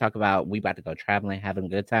we can't talk about we about to go traveling, having a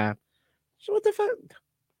good time, so what the fuck?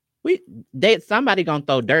 Somebody gonna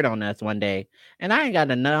throw dirt on us one day, and I ain't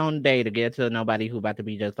got a known day to get to nobody who about to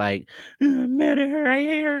be just like, mad at her, I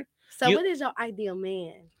hate her. So what is your ideal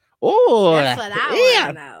man? Oh, that's what I want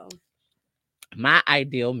to know. My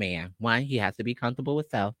ideal man, one, he has to be comfortable with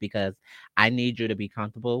self, because I need you to be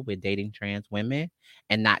comfortable with dating trans women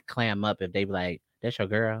and not clam up if they be like, that's your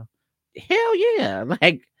girl. Hell yeah.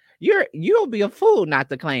 Like you'll be a fool not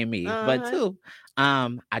to claim me. But two,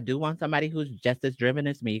 I do want somebody who's just as driven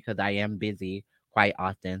as me, because I am busy quite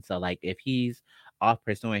often. So like if he's off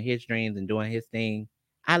pursuing his dreams and doing his thing,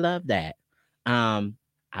 I love that. I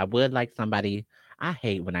would like somebody. I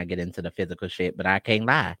hate when I get into the physical shit, but I can't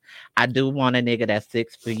lie. I do want a nigga that's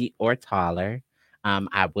 6 feet or taller.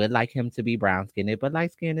 I would like him to be brown skinned, but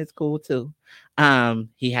light skin is cool too.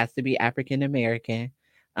 He has to be African American,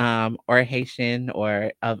 or Haitian,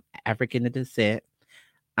 or of African descent.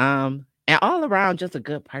 And all around just a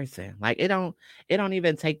good person. Like it don't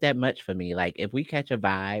even take that much for me. Like if we catch a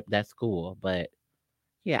vibe, that's cool. But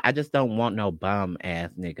yeah, I just don't want no bum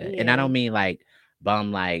ass nigga. Yeah. And I don't mean like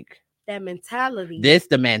bum like that mentality. This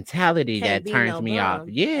the mentality that turns me off.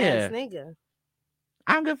 Yeah. Nigga.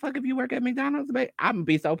 I don't give a fuck if you work at McDonald's, but I'm gonna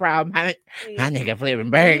be so proud. My nigga flipping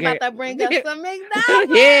burger. We about to bring us some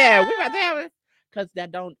McDonald's. Yeah, we about to have it. Cause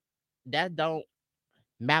that don't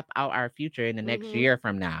map out our future in the next year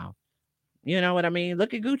from now. You know what I mean?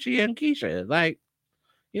 Look at Gucci and Keisha. Like,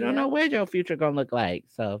 you don't know what your future gonna look like.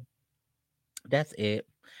 So that's it.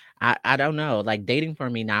 I don't know. Like dating for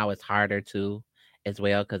me now is harder too, as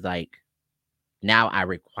well, because like now I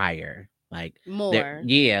require like more.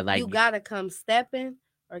 Yeah, like you gotta come stepping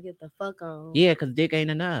or get the fuck on. Yeah, because dick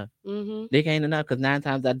ain't enough. Dick ain't enough, because 9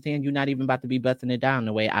 times out of 10 you're not even about to be busting it down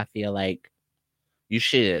the way I feel like you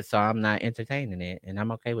should. So I'm not entertaining it, and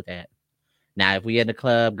I'm okay with that. Now if we in the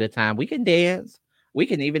club, good time, we can dance. We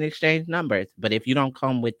can even exchange numbers. But if you don't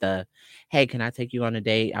come with the, hey, can I take you on a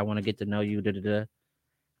date? I want to get to know you.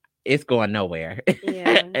 It's going nowhere.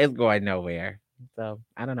 Yeah. It's going nowhere. So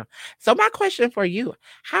I don't know. So my question for you,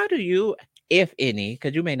 how do you, if any,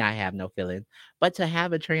 because you may not have no feelings, but to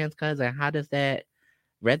have a trans cousin, how does that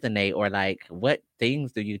resonate? Or like what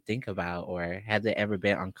things do you think about? Or has it ever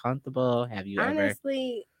been uncomfortable? Have you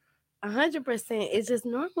honestly 100%, it's just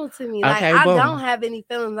normal to me. Like I don't have any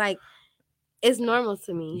feelings. Like it's normal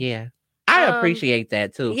to me. Yeah. I appreciate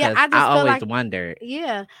that too. Yeah, I always wondered.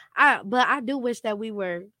 Yeah. But I do wish that we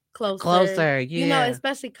were closer. Yeah. You know,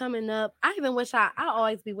 especially coming up. I even wish I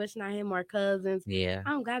always be wishing I had more cousins. Yeah. I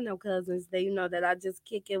don't got no cousins that, you know, that I just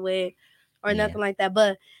kick it with or nothing like that.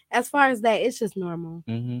 But as far as that, it's just normal.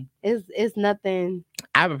 It's nothing.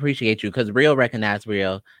 I appreciate you, because real recognize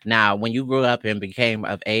real. Now, when you grew up and became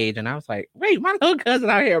of age, and I was like, wait, my little cousin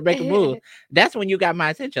out here making moves. That's when you got my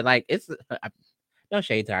attention. Like it's no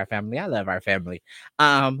shade to our family. I love our family.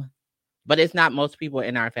 But it's not most people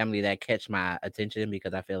in our family that catch my attention,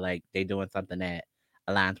 because I feel like they're doing something that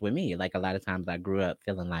aligns with me. Like a lot of times I grew up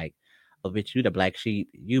feeling like, oh, bitch, you the black sheep.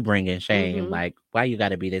 You bring in shame. Like, why you got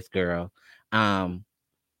to be this girl?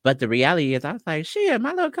 But the reality is I was like, shit,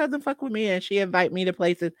 my little cousin fuck with me and she invite me to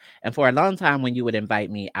places. And for a long time when you would invite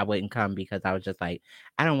me, I wouldn't come, because I was just like,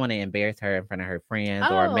 I don't want to embarrass her in front of her friends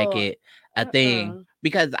or make it a thing,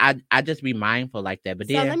 because I just be mindful like that. But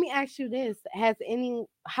so let me ask you this.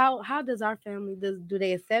 How does our family, do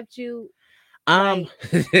they accept you? Like,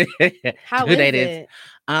 how is it?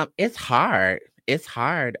 It's hard. It's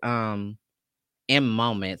hard in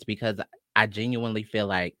moments, because I genuinely feel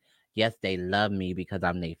like, yes, they love me because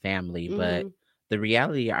I'm their family, but the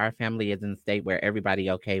reality, our family is in a state where everybody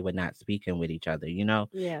okay with not speaking with each other, you know?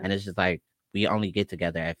 Yeah. And it's just like, we only get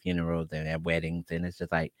together at funerals and at weddings, and it's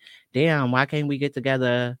just like, damn, why can't we get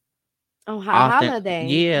together on holiday?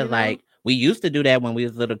 Yeah, like we used to do that when we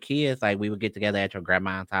was little kids. Like we would get together at your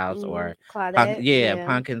grandma's house or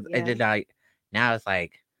pumpkins. And then like now it's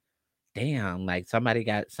like, damn, like something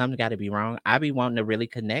got to be wrong. I be wanting to really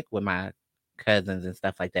connect with my cousins and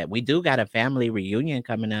stuff like that. We do got a family reunion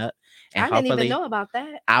coming up, and I didn't even know about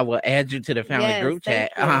that. I will add you to the family group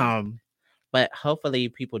chat. But hopefully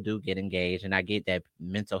people do get engaged, and I get that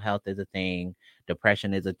mental health is a thing,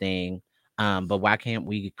 depression is a thing. But why can't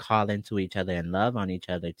we call into each other and love on each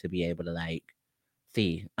other to be able to like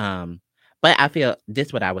see, but I feel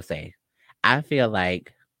this what I would say. I feel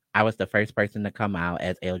like I was the first person to come out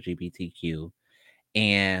as LGBTQ,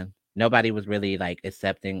 and nobody was really like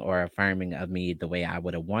accepting or affirming of me the way I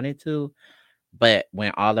would have wanted to. But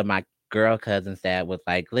when all of my girl cousins that was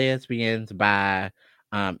like lesbians, bi,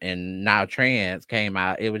 and now trans came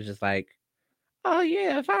out, it was just like, oh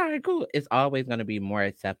yeah, fine, cool. It's always going to be more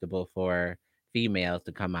acceptable for females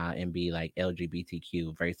to come out and be like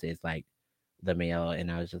LGBTQ versus like the male.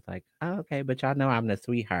 And I was just like, oh, okay, but y'all know I'm the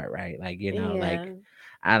sweetheart, right? Like, like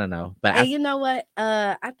I don't know, but and you know what?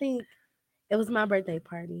 I think it was my birthday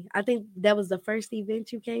party. I think that was the first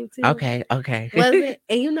event you came to. Okay. Was it?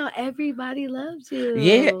 And you know, everybody loves you.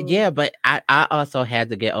 Yeah, but I also had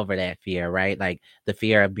to get over that fear, right? Like the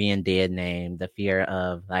fear of being dead named, the fear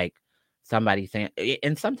of like somebody saying,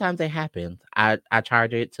 and sometimes it happens. I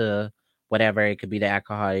charge it to whatever. It could be the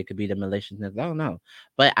alcohol, it could be the maliciousness. I don't know,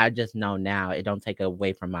 but I just know now it don't take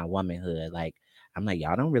away from my womanhood. Like I'm like,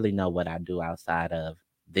 y'all don't really know what I do outside of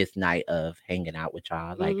this night of hanging out with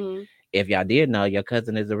y'all. Like if y'all did know, your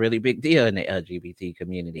cousin is a really big deal in the LGBT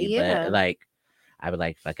community. Yeah. But like I was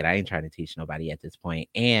like, fuck it, I ain't trying to teach nobody at this point.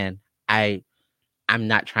 And I'm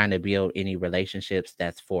not trying to build any relationships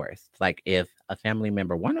that's forced. Like if a family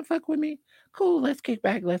member wanna fuck with me, cool, let's kick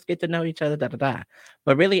back, let's get to know each other, da da da.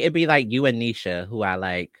 But really it'd be like you and Nisha, who I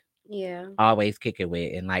like always kick it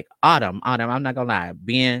with. And like Autumn, I'm not gonna lie,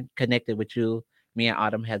 being connected with you, me and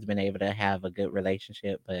Autumn has been able to have a good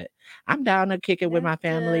relationship. But I'm down to kick it with my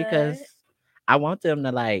family because I want them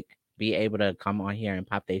to like be able to come on here and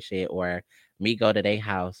pop their shit or me go to their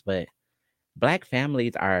house. But Black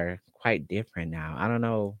families are quite different now. I don't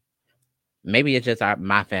know. Maybe it's just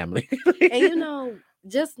my family. And you know,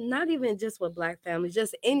 just not even just with Black families,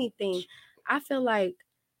 just anything. I feel like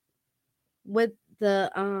with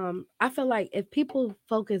the I feel like if people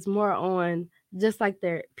focus more on just like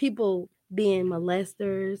their people being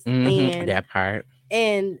molesters and that part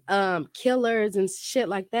and killers and shit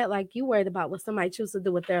like that, like you worried about what somebody chooses to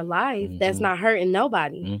do with their life that's not hurting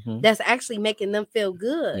nobody, that's actually making them feel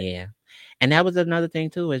good. Yeah. And that was another thing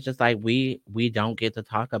too. It's just like we don't get to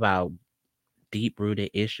talk about deep rooted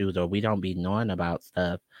issues, or we don't be knowing about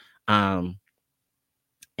stuff. And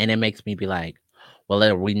it makes me be like, well,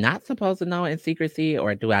 are we not supposed to know in secrecy,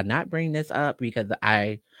 or do I not bring this up? Because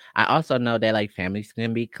I also know that like families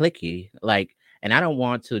can be cliquey, like, and I don't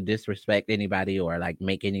want to disrespect anybody or like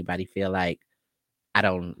make anybody feel like I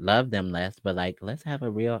don't love them less, but like let's have a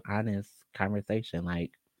real honest conversation.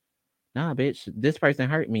 Like, nah, bitch, this person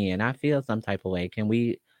hurt me and I feel some type of way.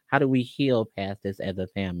 How do we heal past this as a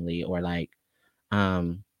family? Or like,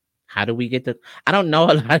 how do we get to, I don't know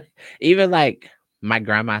a lot, even like my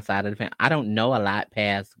grandma side of the family, I don't know a lot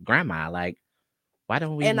past grandma. Like, why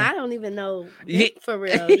don't we? And I don't even know for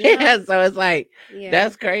real. Yeah, so it's like,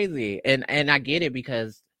 that's crazy. And I get it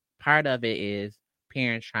because part of it is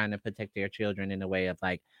parents trying to protect their children in the way of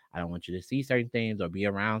like, I don't want you to see certain things or be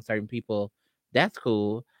around certain people. That's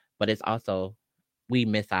cool. But it's also, we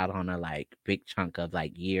miss out on a like big chunk of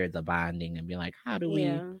like years of bonding and be like, how do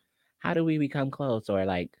we become close? Or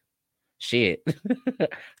like, shit,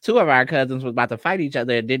 2 of our cousins was about to fight each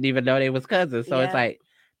other and didn't even know they was cousins. So it's like,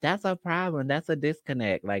 that's a problem. That's a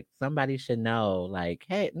disconnect. Like somebody should know, like,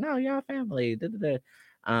 hey, no, y'all family.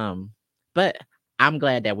 But I'm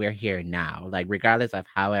glad that we're here now. Like, regardless of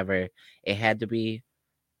however it had to be,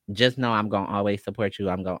 just know I'm gonna always support you.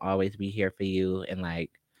 I'm gonna always be here for you. And like,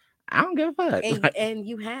 I don't give a fuck. And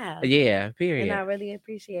you have. Yeah, period. And I really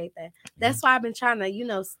appreciate that. That's why I've been trying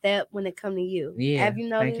to, step when it comes to you. Yeah. Have you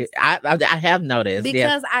noticed? You. I have noticed.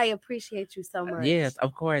 Because I appreciate you so much. Yes,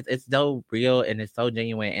 of course. It's so real and it's so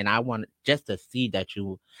genuine. And I want just to see that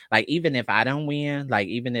you, like, even if I don't win, like,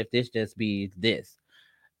 even if this just be this,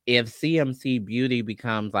 if CMC Beauty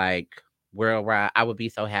becomes like worldwide, I would be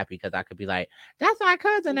so happy because I could be like, that's my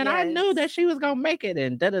cousin, and I knew that she was gonna make it,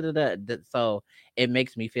 and da da da da. So it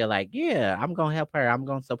makes me feel like, yeah, I'm gonna help her, I'm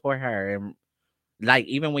gonna support her, and like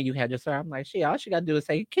even when you had your son, I'm like, shit, all she gotta do is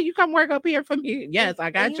say, can you come work up here for me? Yes,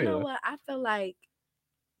 I got you. You know what? I feel like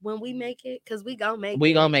when we make it, because we gonna make it.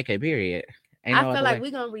 We gonna make it, period. I feel like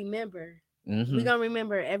we gonna remember. We gonna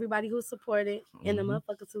remember everybody who supported and the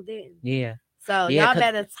motherfuckers who didn't. Yeah. So y'all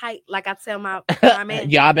better like I tell my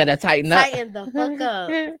man, y'all better tighten up. Tighten the fuck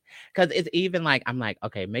up. Because it's even like, I'm like,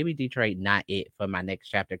 okay, maybe Detroit not it for my next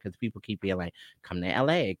chapter, because people keep being like, come to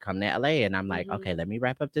LA. And I'm like, okay, let me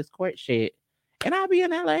wrap up this court shit and I'll be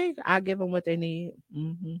in LA. I'll give them what they need.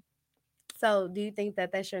 So do you think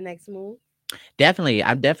that that's your next move? Definitely.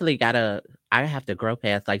 I have to grow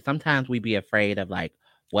past, like, sometimes we be afraid of like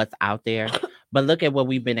what's out there, but look at what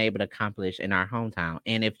we've been able to accomplish in our hometown.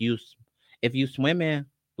 And if you swimming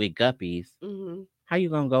with guppies, Mm-hmm. how you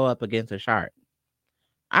gonna go up against a shark?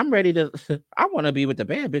 I'm ready to. I want to be with the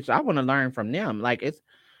bad bitch. I want to learn from them. Like it's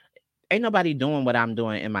ain't nobody doing what I'm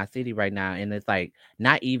doing in my city right now, and it's like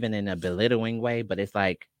not even in a belittling way, but it's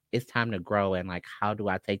like it's time to grow and like how do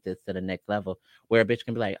I take this to the next level where a bitch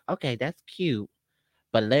can be like, okay, that's cute,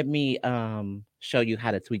 but let me show you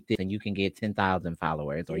how to tweak this and you can get 10,000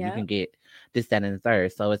 followers or you Yeah. can get this, that, and the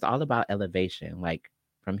third. So it's all about elevation, like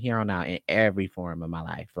from here on out in every form of my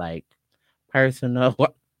life, like personal.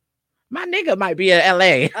 My nigga might be in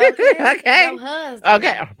LA. Okay. Okay. Your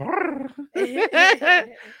husband.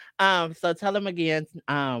 Okay. So tell them again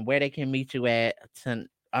where they can meet you at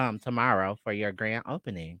tomorrow for your grand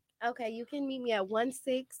opening. Okay, you can meet me at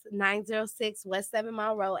 16906 West 7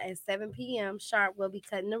 Mile Road at 7 p.m. Sharp will be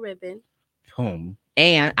cutting the ribbon. Boom.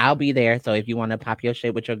 And I'll be there. So if you want to pop your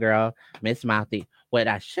shit with your girl, Miss Mouthy, what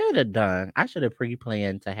I should have done, I should have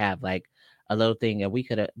pre-planned to have like a little thing, and we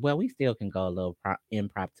could have. Well, we still can go a little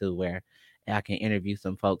impromptu where I can interview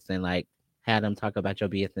some folks and like have them talk about your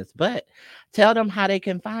business. But tell them how they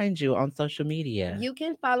can find you on social media. You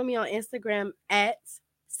can follow me on Instagram at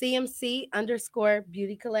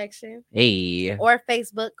CMC_beauty collection. Hey. Or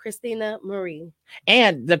Facebook, Christina Marie.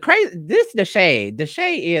 And the shade. The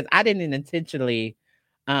shade is I didn't intentionally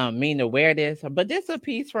mean to wear this, but this a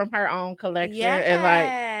piece from her own collection. Yeah. And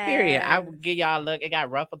like, period. I will give y'all a look. It got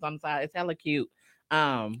ruffles on the side. It's hella cute.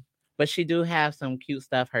 But she do have some cute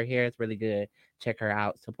stuff. Her hair is really good. Check her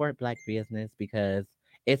out. Support Black business because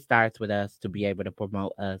it starts with us to be able to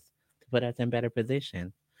promote us, to put us in better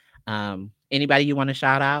position. Anybody you want to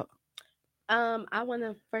shout out? I want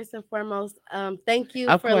to first and foremost, thank you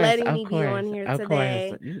for letting me be on here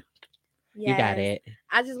today. You got it.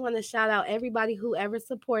 I just want to shout out everybody who ever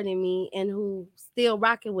supported me and who still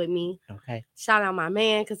rocking with me. Okay. Shout out my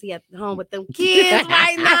man because he at home with them kids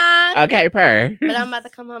right now. Okay, per. But I'm about to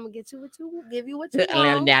come home and give you what you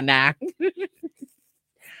want. Nah.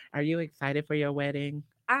 Are you excited for your wedding?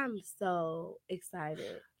 I'm so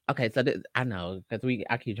excited. Okay, so I know because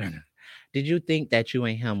I keep trying to. Did you think that you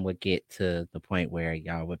and him would get to the point where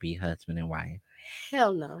y'all would be husband and wife?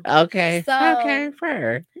 Hell no. Okay.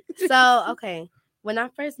 Fair. So, okay. When I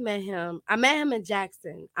first met him, I met him in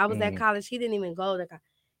Jackson. I was at college. He didn't even go to college.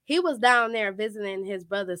 He was down there visiting his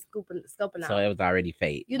brother, scoping out. So it was already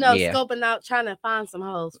fate. Scoping out, trying to find some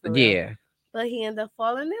hoes. For real. But he ended up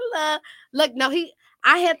falling in love. Look, no,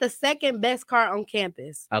 I had the second best car on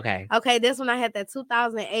campus. Okay. This one I had that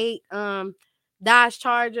 2008 Dodge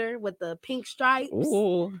Charger with the pink stripes.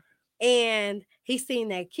 Ooh. And he seen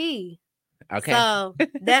that key. Okay. So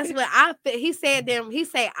that's what he said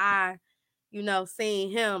I,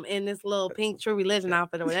 seen him in this little pink True Religion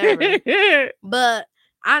outfit or whatever. But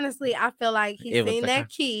honestly, I feel like he seen that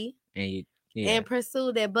key and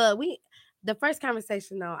pursued it. But the first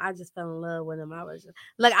conversation though, I just fell in love with him. I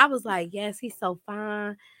was like, yes, he's so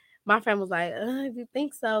fine. My friend was like, if you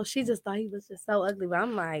think so. She just thought he was just so ugly. But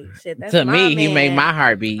I'm like, shit, that's to me, man. He made my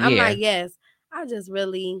heart beat. I'm like, yes. I just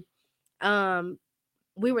really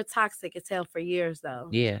we were toxic as hell for years though.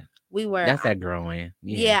 Yeah. We were. That's that growing.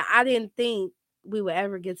 Yeah, I didn't think we would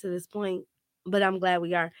ever get to this point, but I'm glad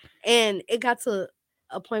we are. And it got to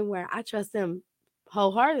a point where I trust him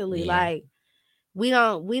wholeheartedly. Yeah. Like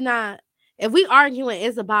if we arguing,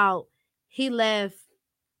 it's about he left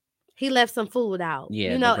some food out.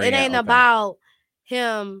 Yeah. It ain't about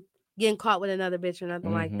him getting caught with another bitch or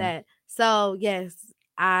nothing like that. So yes,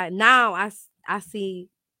 I see.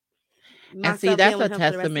 And see, that's a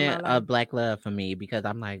testament of Black love for me because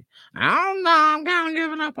I'm like, I don't know, I'm kind of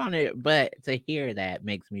giving up on it. But to hear that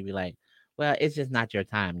makes me be like, well, it's just not your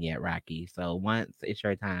time yet, Rocky. So once it's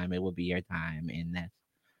your time, it will be your time. And that's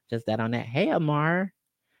just that on that. Hey, Amar,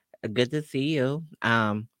 good to see you.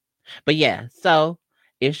 But yeah, so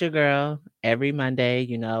it's your girl every Monday.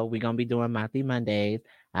 We're going to be doing Mouthy Mondays.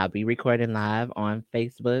 I'll be recording live on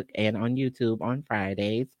Facebook and on YouTube on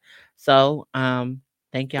Fridays. So,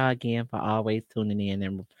 thank y'all again for always tuning in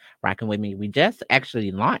and rocking with me. We just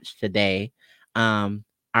actually launched today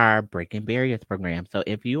our Breaking Barriers program. So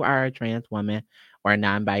if you are a trans woman or a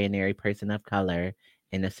non-binary person of color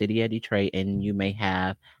in the city of Detroit and you may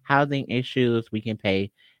have housing issues, we can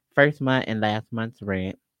pay first month and last month's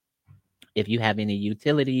rent. If you have any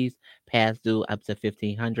utilities past due up to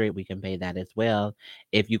 $1,500, we can pay that as well.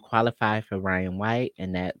 If you qualify for Ryan White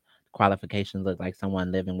and that qualifications look like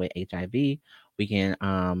someone living with HIV, we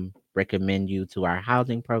can recommend you to our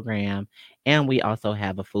housing program. And we also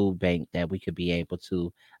have a food bank that we could be able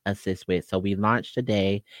to assist with. So we launched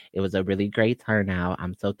today. It was a really great turnout.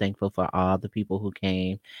 I'm so thankful for all the people who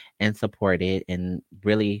came and supported. And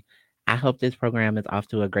really, I hope this program is off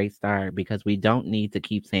to a great start because we don't need to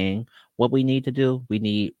keep saying what we need to do. We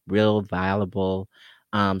need real viable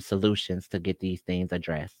solutions to get these things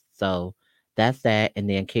addressed. So that's that. And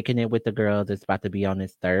then kicking it with the girls is about to be on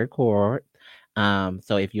its third court.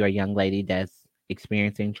 So if you're a young lady that's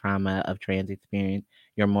experiencing trauma of trans experience,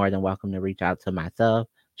 you're more than welcome to reach out to myself,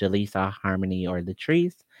 Jaleesa, Harmony, or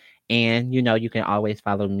Latrice. And you can always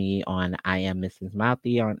follow me on I am Mrs.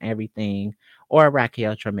 Mouthy on everything or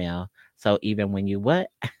Raquel Trammell. So even when you what?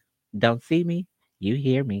 Don't see me, you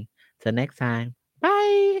hear me. Till next time.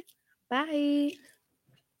 Bye. Bye.